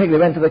if Mr. Higley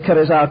went to the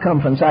Kurosawa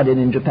conference I did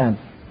in Japan.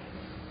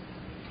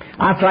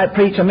 After I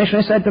preached, a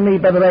missionary said to me,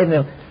 Brother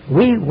Ravenhill,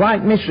 we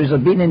white missionaries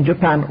have been in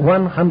Japan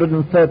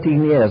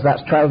 113 years.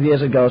 That's 12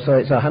 years ago, so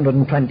it's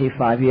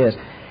 125 years.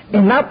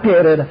 In that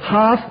period,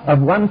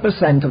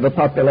 0.5% of the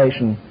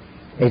population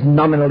is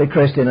nominally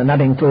Christian, and that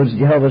includes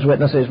Jehovah's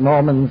Witnesses,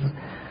 Mormons,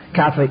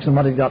 Catholics, and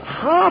what have you got.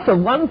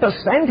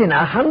 0.5% in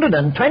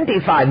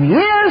 125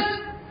 years?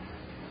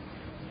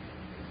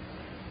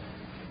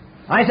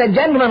 I said,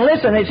 gentlemen,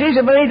 listen, it's easy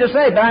for me to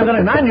say, but I'm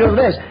going to remind you of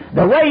this.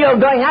 The way you're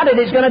going at it,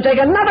 it's going to take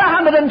another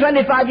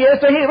 125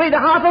 years to reach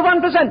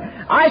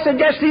 0.5%. I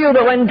suggest to you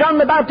that when John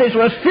the Baptist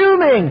was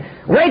fuming,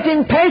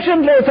 waiting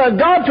patiently for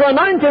God to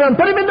anoint him and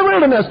put him in the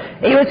wilderness,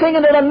 he was thinking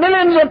that the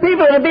millions of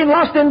people had been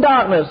lost in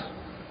darkness.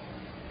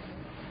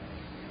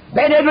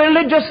 They did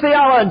religious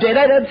theology,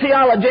 they did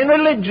theology and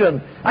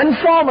religion, and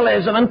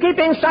formalism, and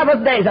keeping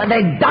Sabbath days, and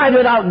they died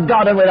without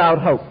God and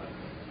without hope.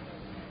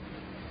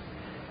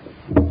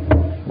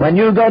 When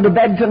you go to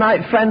bed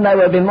tonight, friend, there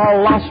will be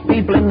more lost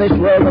people in this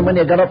world than when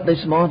you got up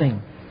this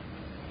morning.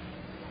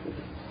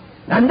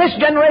 And this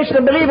generation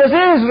of believers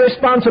is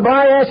responsible,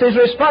 yes, is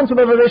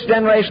responsible for this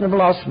generation of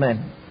lost men.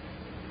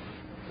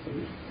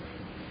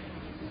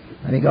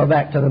 Let me go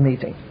back to the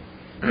meeting.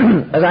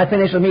 As I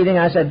finished the meeting,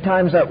 I said,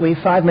 time's up, we've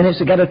 5 minutes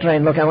to get a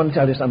train. Look, I want to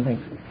tell you something.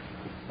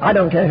 I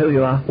don't care who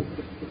you are.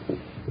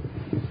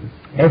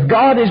 If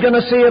God is going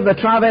to see of the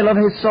travail of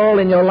His soul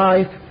in your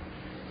life,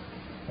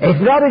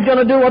 if God is going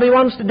to do what He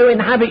wants to do,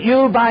 inhabit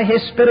you by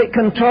His Spirit,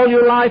 control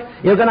your life,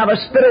 you're going to have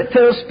a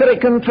Spirit-filled,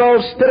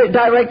 Spirit-controlled,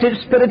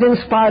 Spirit-directed,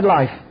 Spirit-inspired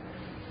life.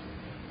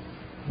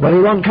 Well,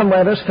 He won't come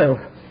where there's filth.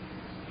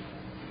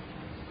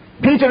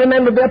 Peter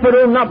remembered the upper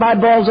room not by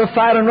balls of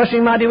fire and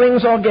rushing mighty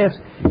wings or gifts.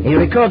 He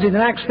records it in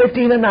Acts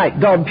 15 and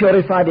night. God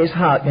purified his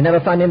heart. You never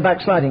find him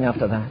backsliding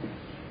after that.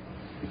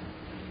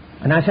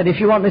 And I said, if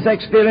you want this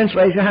experience,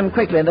 raise your hand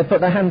quickly. And they put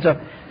their hands up.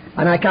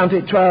 And I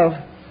counted 12.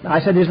 I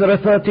said, is there a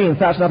 13th?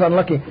 That's not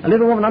unlucky. A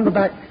little woman on the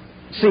back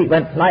seat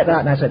went like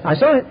that. And I said, I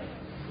saw it.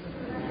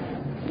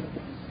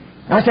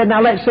 I said,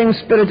 now let's sing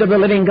Spirit of the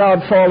Living God,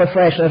 fall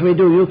afresh. And as we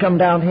do, you come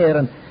down here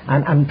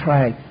and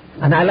pray.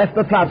 And I left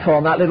the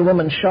platform. That little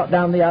woman shot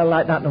down the aisle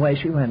like that, and away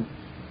she went.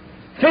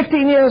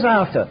 15 years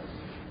after,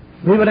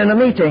 we were in a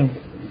meeting,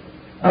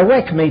 a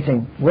WEC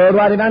meeting,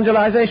 Worldwide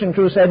Evangelization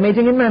Crusade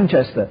meeting in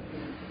Manchester.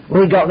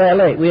 We got there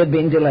late. We had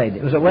been delayed.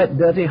 It was a wet,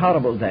 dirty,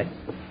 horrible day.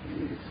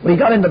 We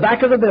got in the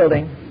back of the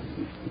building.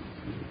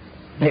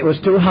 It was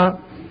too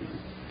hot.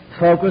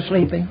 Folk were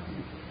sleeping.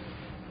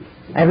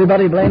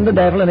 Everybody blamed the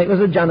devil, and it was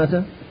a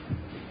janitor.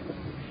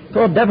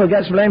 Poor devil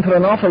gets blamed for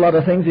an awful lot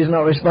of things he's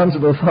not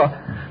responsible for.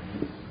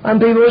 And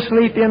people were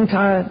sleepy and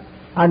tired.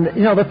 And,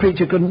 the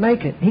preacher couldn't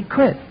make it. He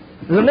quit.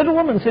 There's a little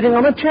woman sitting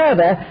on a chair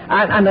there,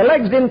 and her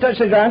legs didn't touch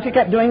the ground. She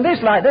kept doing this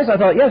like this. I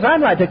thought, yes,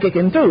 I'd like to kick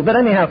him too. But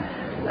anyhow,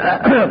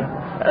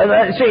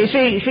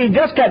 she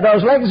just kept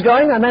those legs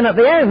going, and then at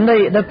the end,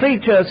 the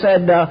preacher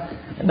said,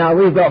 now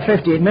we've got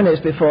 15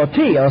 minutes before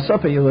tea or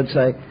supper, you would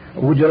say.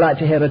 Would you like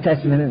to hear a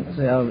testimony?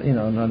 Say,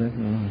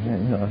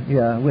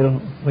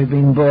 we've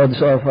been bored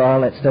so far,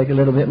 let's take a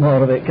little bit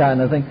more of it,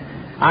 kind of thing.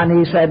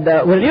 And he said,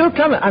 will you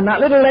come? And that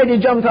little lady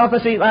jumped off a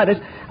seat like this.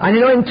 And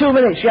in 2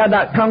 minutes she had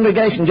that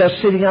congregation just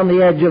sitting on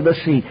the edge of the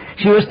seat.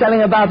 She was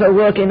telling about her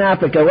work in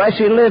Africa, where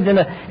she lived in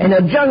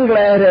a jungle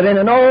area, in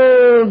an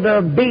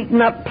old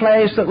beaten-up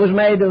place that was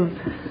made of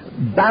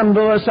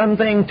bamboo or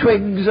something,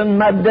 twigs and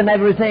mud and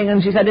everything.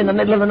 And she said in the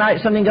middle of the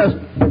night something goes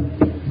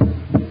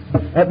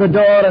at the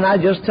door, and I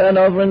just turn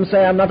over and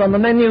say, I'm not on the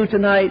menu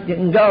tonight, you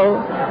can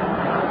go.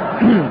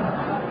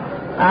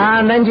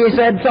 And then she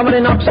said, somebody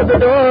knocks at the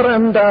door,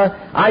 and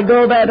I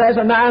go there. There's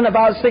a man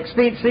about 6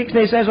 feet 6,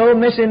 and he says, oh,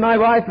 missy, my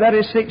wife,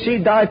 very sick, she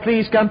died,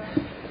 please come.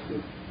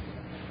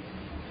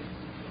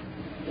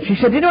 She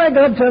said, I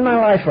God turned my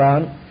wife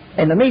round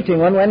in a meeting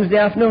one Wednesday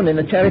afternoon in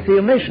the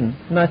Cherryfield Mission.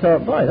 And I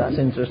thought, boy, that's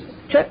interesting.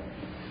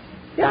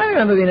 Yeah, I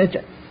remember being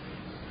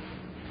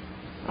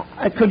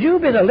could you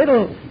be the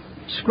little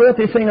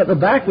squirty thing at the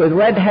back with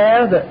red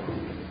hair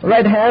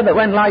that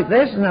went like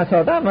this? And I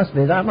thought, that must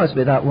be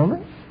that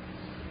woman.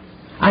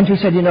 And she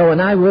said, you know, when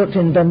I worked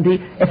in Dundee,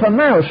 if a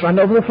mouse ran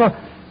over the floor...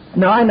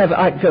 No,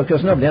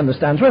 because nobody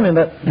understands women,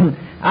 but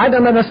I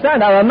don't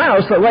understand how a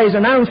mouse that weighs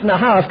 1.5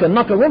 ounces can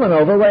knock a woman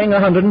over weighing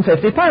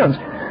 150 pounds.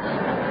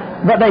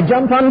 But they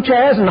jump on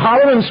chairs and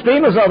holler and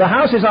scream as though the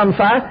house is on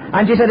fire.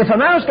 And she said, if a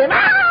mouse came,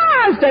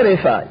 I was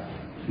terrified.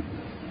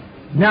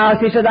 Now,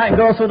 she said, I can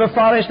go through the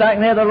forest, I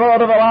can hear the roar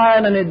of a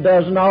lion, and it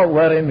does not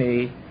worry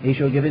me. He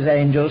shall give his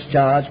angels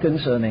charge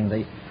concerning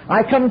thee.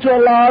 I come to a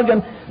log,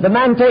 and the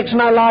man takes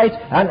my light,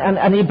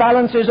 and he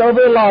balances over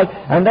the log,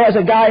 and there's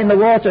a guy in the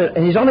water,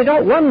 and he's only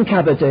got one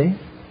cavity.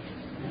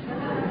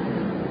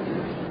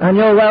 And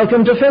you're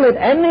welcome to fill it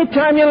any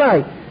time you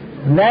like.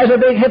 And there's a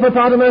big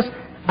hippopotamus,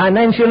 and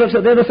then she looks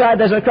at the other side,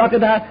 there's a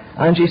crocodile,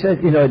 and she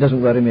said, you know, it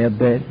doesn't worry me a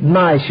bit.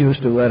 Mice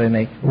used to worry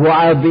me.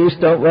 Wild beasts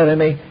don't worry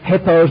me.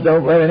 Hippos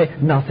don't worry me.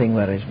 Nothing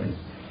worries me.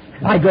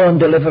 I go and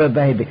deliver a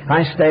baby.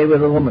 I stay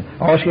with a woman.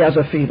 Oh, she has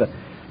a fever.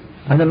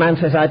 And the man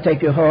says, I'd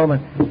take you home.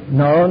 And,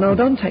 no,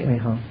 don't take me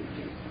home.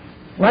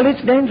 Well,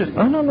 it's dangerous.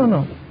 Oh,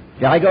 no.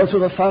 Yeah, I go through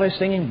the forest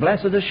singing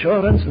Blessed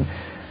Assurance, and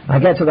I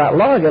get to that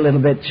log a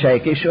little bit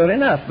shaky, sure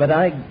enough. But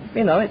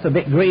it's a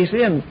bit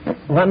greasy, and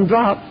one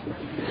drop.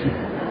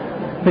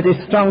 Pretty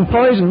strong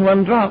poison,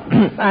 one drop.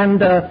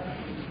 And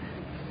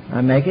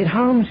I make it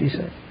home, she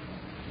said.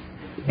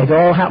 It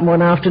all happened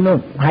one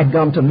afternoon. I'd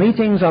gone to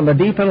meetings on the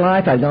deeper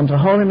life. I'd gone to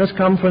holiness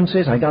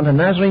conferences. I'd gone to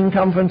Nazarene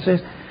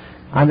conferences.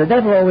 And the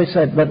devil always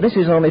said, but this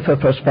is only for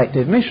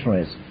prospective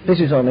missionaries. This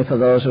is only for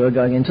those who are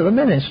going into the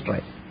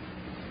ministry.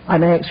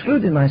 And I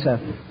excluded myself.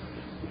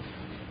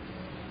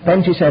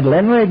 Then she said,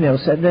 Leonard Ravenhill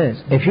said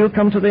this, if you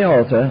come to the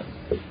altar,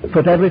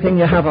 put everything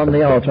you have on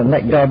the altar and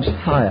let God's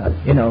fire,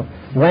 you know,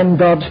 when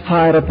God's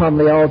fire upon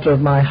the altar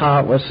of my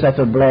heart was set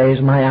ablaze,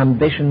 my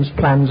ambitions,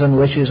 plans and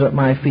wishes at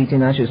my feet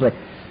in ashes lay.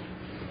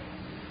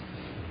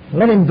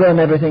 Let him burn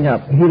everything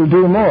up. He'll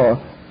do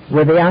more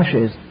with the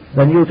ashes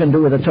than you can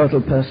do with a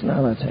total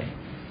personality.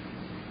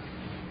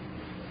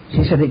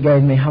 She said it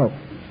gave me hope.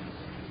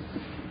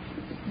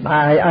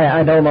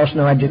 I'd almost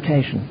no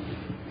education.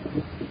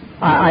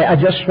 I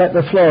just swept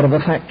the floor of a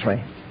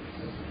factory.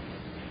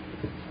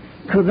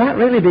 Could that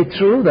really be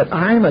true, that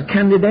I'm a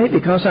candidate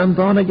because I'm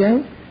born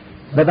again?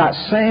 That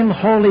same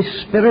Holy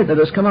Spirit that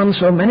has come on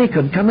so many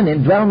could come and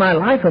indwell my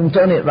life and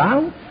turn it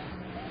round?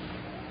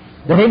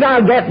 That if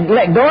I'll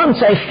let go and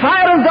say,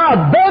 fire of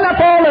God, burn up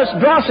all that's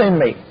dross in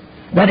me,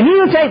 that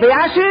he'll take the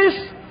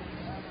ashes?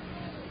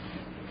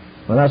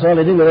 Well, that's all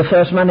he did with the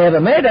first man he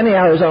ever made,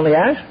 anyhow, it was only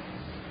ash.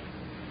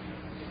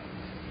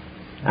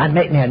 And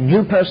make me a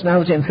new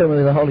personality and fill me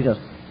with the Holy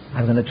Ghost.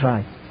 I'm going to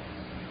try.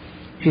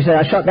 She said,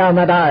 I shot down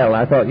that aisle.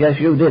 I thought, yes,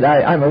 you did.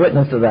 I'm a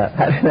witness to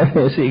that.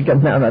 You see, you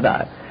come down that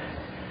aisle.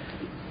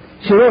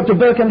 She wrote to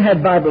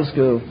Birkenhead Bible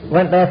School,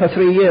 went there for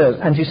 3 years,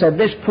 and she said,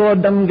 this poor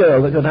dumb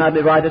girl that could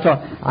hardly write at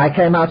all, I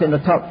came out in the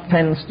top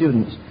 10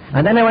 students.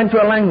 And then I went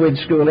to a language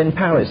school in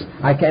Paris.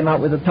 I came out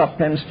with the top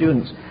 10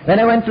 students. Then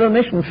I went to a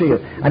mission field,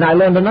 and I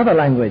learned another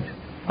language.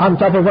 On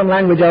top of one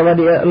language I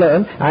already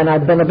learned, and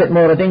I've done a bit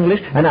more at English,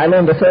 and I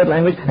learned a third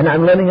language, and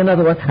I'm learning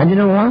another one. And you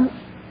know what?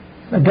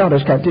 God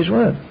has kept his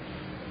word.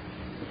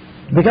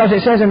 Because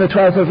it says in the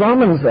 12th of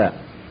Romans there,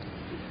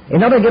 he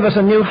not only give us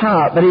a new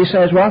heart, but he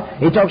says what?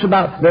 He talks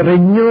about the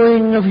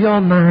renewing of your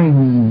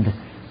mind.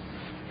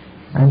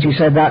 And she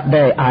said that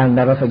day, I'll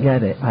never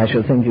forget it. I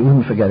should think you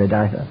wouldn't forget it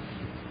either.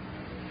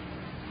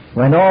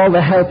 When all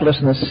the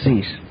helplessness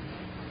ceased.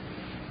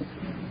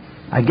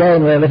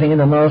 Again, we're living in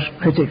the most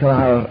critical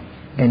hour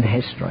in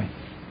history.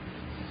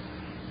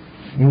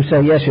 You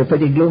say, yes, you're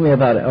pretty gloomy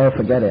about it. Oh,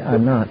 forget it.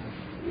 I'm not.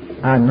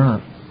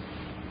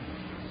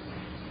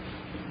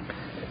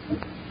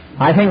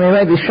 I think we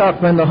may be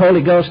shocked when the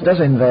Holy Ghost does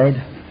invade.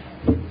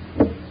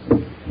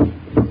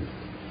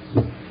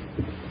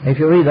 If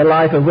you read the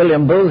life of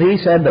William Booth, he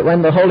said that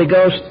when the Holy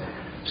Ghost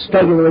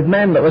struggled with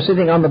men that were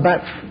sitting on the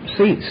back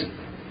seats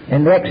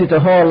in the Exeter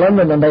Hall,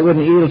 London, and they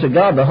wouldn't yield to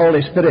God, the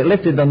Holy Spirit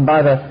lifted them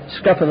by the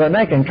scruff of the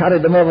neck and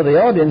carried them over the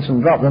audience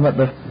and dropped them at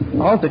the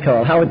altar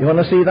call. How would you want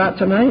to see that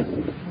tonight?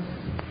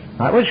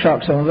 That would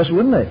shock some of us,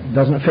 wouldn't it? It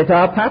doesn't fit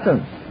our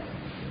pattern.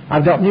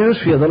 I've got news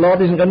for you. The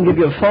Lord isn't going to give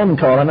you a phone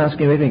call and ask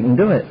you if he can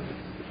do it,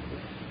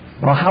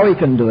 or how he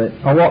can do it,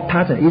 or what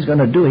pattern. He's going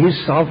to do it.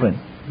 He's sovereign.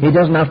 He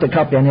doesn't have to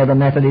copy any other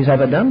method he's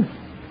ever done.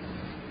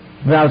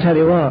 But I'll tell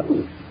you what,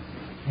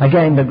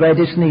 again, the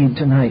greatest need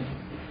tonight,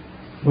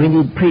 we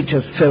need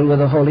preachers filled with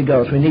the Holy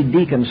Ghost. We need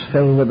deacons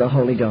filled with the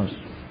Holy Ghost.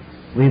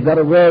 We've got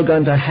a world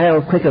going to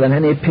hell quicker than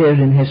any period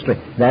in history.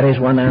 There is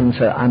one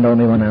answer, and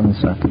only one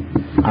answer.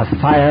 A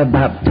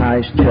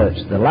fire-baptized church.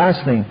 The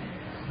last thing,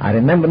 I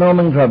remember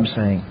Norman Grubb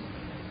saying,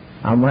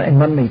 in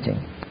one meeting,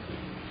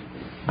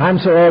 I'm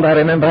so old I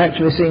remember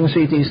actually seeing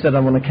C.T. Studd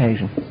on one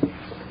occasion.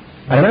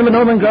 I remember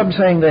Norman Grubb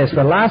saying this,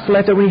 the last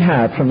letter we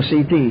had from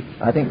C.T.,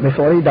 I think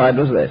before he died,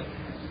 was this: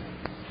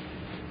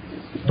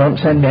 don't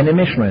send me any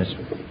missionaries.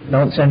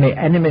 Don't send me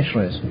any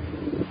missionaries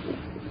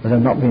that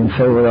have not been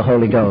filled with the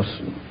Holy Ghost.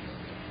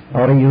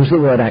 or he used the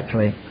word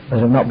actually, that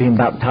have not been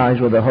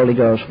baptized with the Holy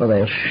Ghost, for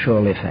they'll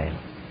surely fail.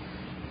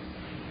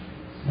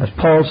 As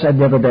Paul said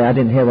the other day, I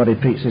didn't hear what he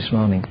preached this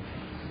morning.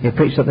 He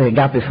preached at the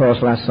Agape Force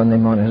last Sunday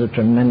morning. There's a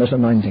tremendous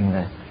anointing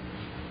there.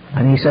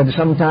 And he said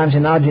sometimes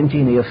in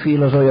Argentina you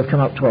feel as though you've come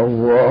up to a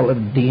wall of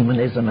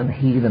demonism and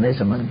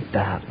heathenism and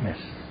darkness.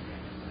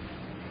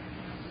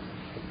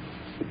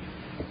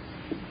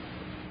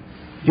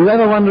 Do you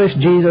ever wonder if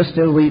Jesus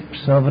still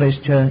weeps over his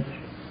church?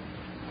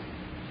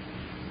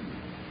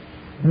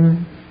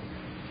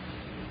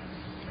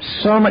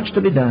 So much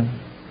to be done,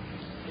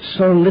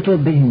 so little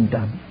being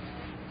done.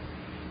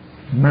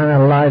 Man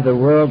alive, the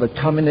world, the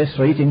communists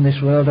are eating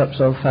this world up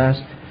so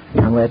fast,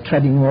 and we're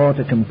treading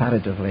water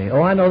comparatively.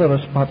 Oh, I know there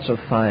are spots of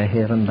fire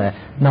here and there.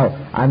 No,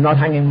 I'm not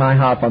hanging my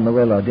harp on the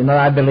willow. Do you know,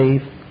 I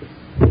believe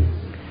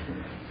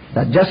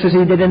that just as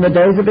he did in the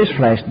days of his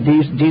flesh,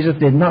 Jesus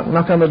did not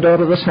knock on the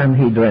door of the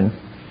Sanhedrin.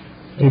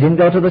 He didn't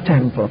go to the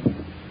temple.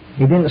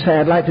 He didn't say,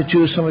 I'd like to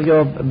choose some of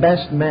your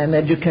best men,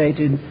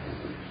 educated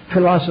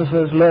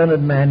philosophers,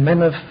 learned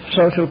men of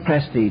social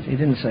prestige. He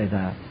didn't say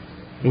that.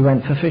 He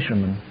went for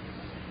fishermen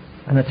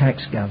and a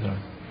tax gatherer.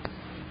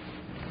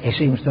 He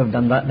seems to have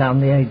done that down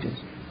the ages.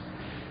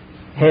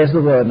 Here's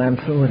the word, and I'm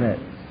through with it.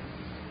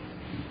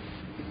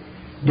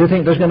 Do you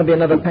think there's going to be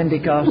another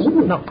Pentecost?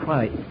 Not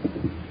quite.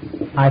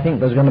 I think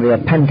there's going to be a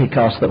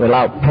Pentecost that will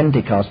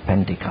out-Pentecost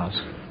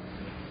Pentecost.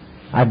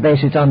 I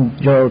base it on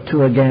Joel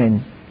 2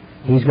 again.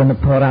 He's going to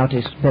pour out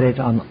his Spirit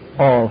on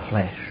all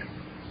flesh.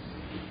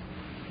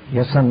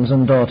 Your sons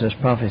and daughters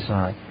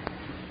prophesy.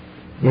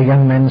 Your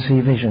young men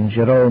see visions.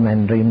 Your old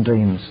men dream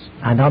dreams.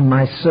 And on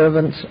my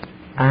servants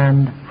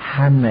and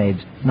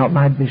handmaids, not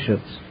my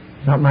bishops,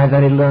 not my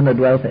very learned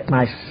wealthy,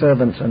 my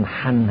servants and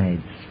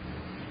handmaids.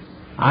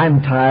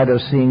 I'm tired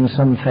of seeing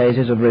some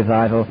phases of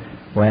revival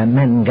where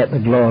men get the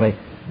glory.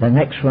 The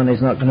next one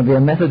is not going to be a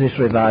Methodist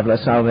revival, a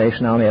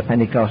Salvation Army, a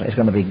Pentecost. It's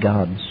going to be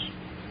God's.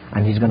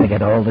 And he's going to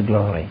get all the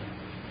glory.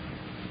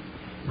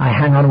 I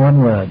hang on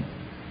one word.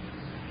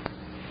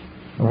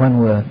 One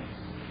word.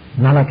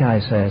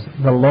 Malachi says,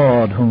 the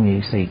Lord whom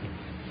ye seek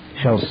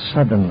shall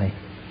suddenly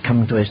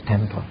come to his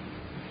temple.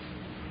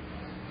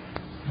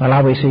 Well,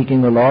 are we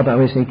seeking the Lord? Are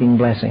we seeking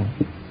blessing?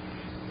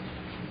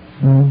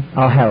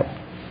 Or help?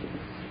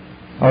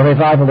 Or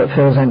revival that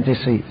fills empty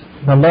seats?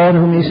 The Lord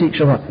whom ye seek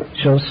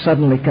shall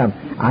suddenly come.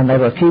 And they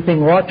were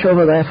keeping watch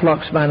over their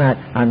flocks by night,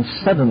 and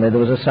suddenly there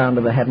was a sound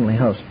of a heavenly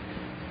host.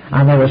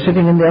 And they were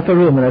sitting in the upper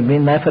room and had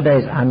been there for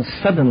days, and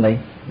suddenly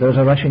there was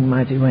a rushing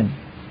mighty wind.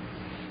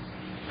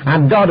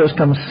 And God has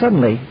come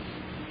suddenly,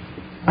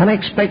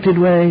 unexpected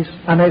ways,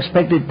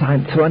 unexpected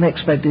time, through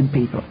unexpected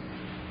people.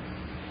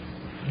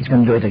 He's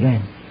going to do it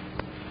again.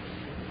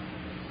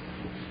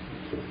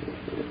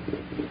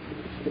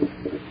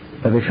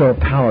 But before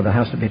power, there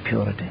has to be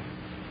purity.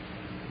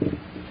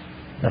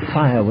 The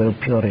fire will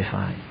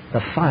purify.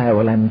 The fire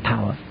will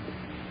empower.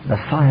 The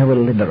fire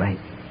will liberate.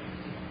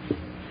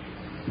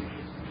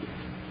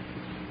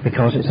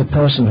 Because it's a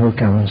person who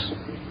comes,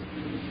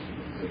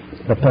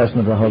 the person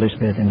of the Holy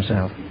Spirit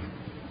himself.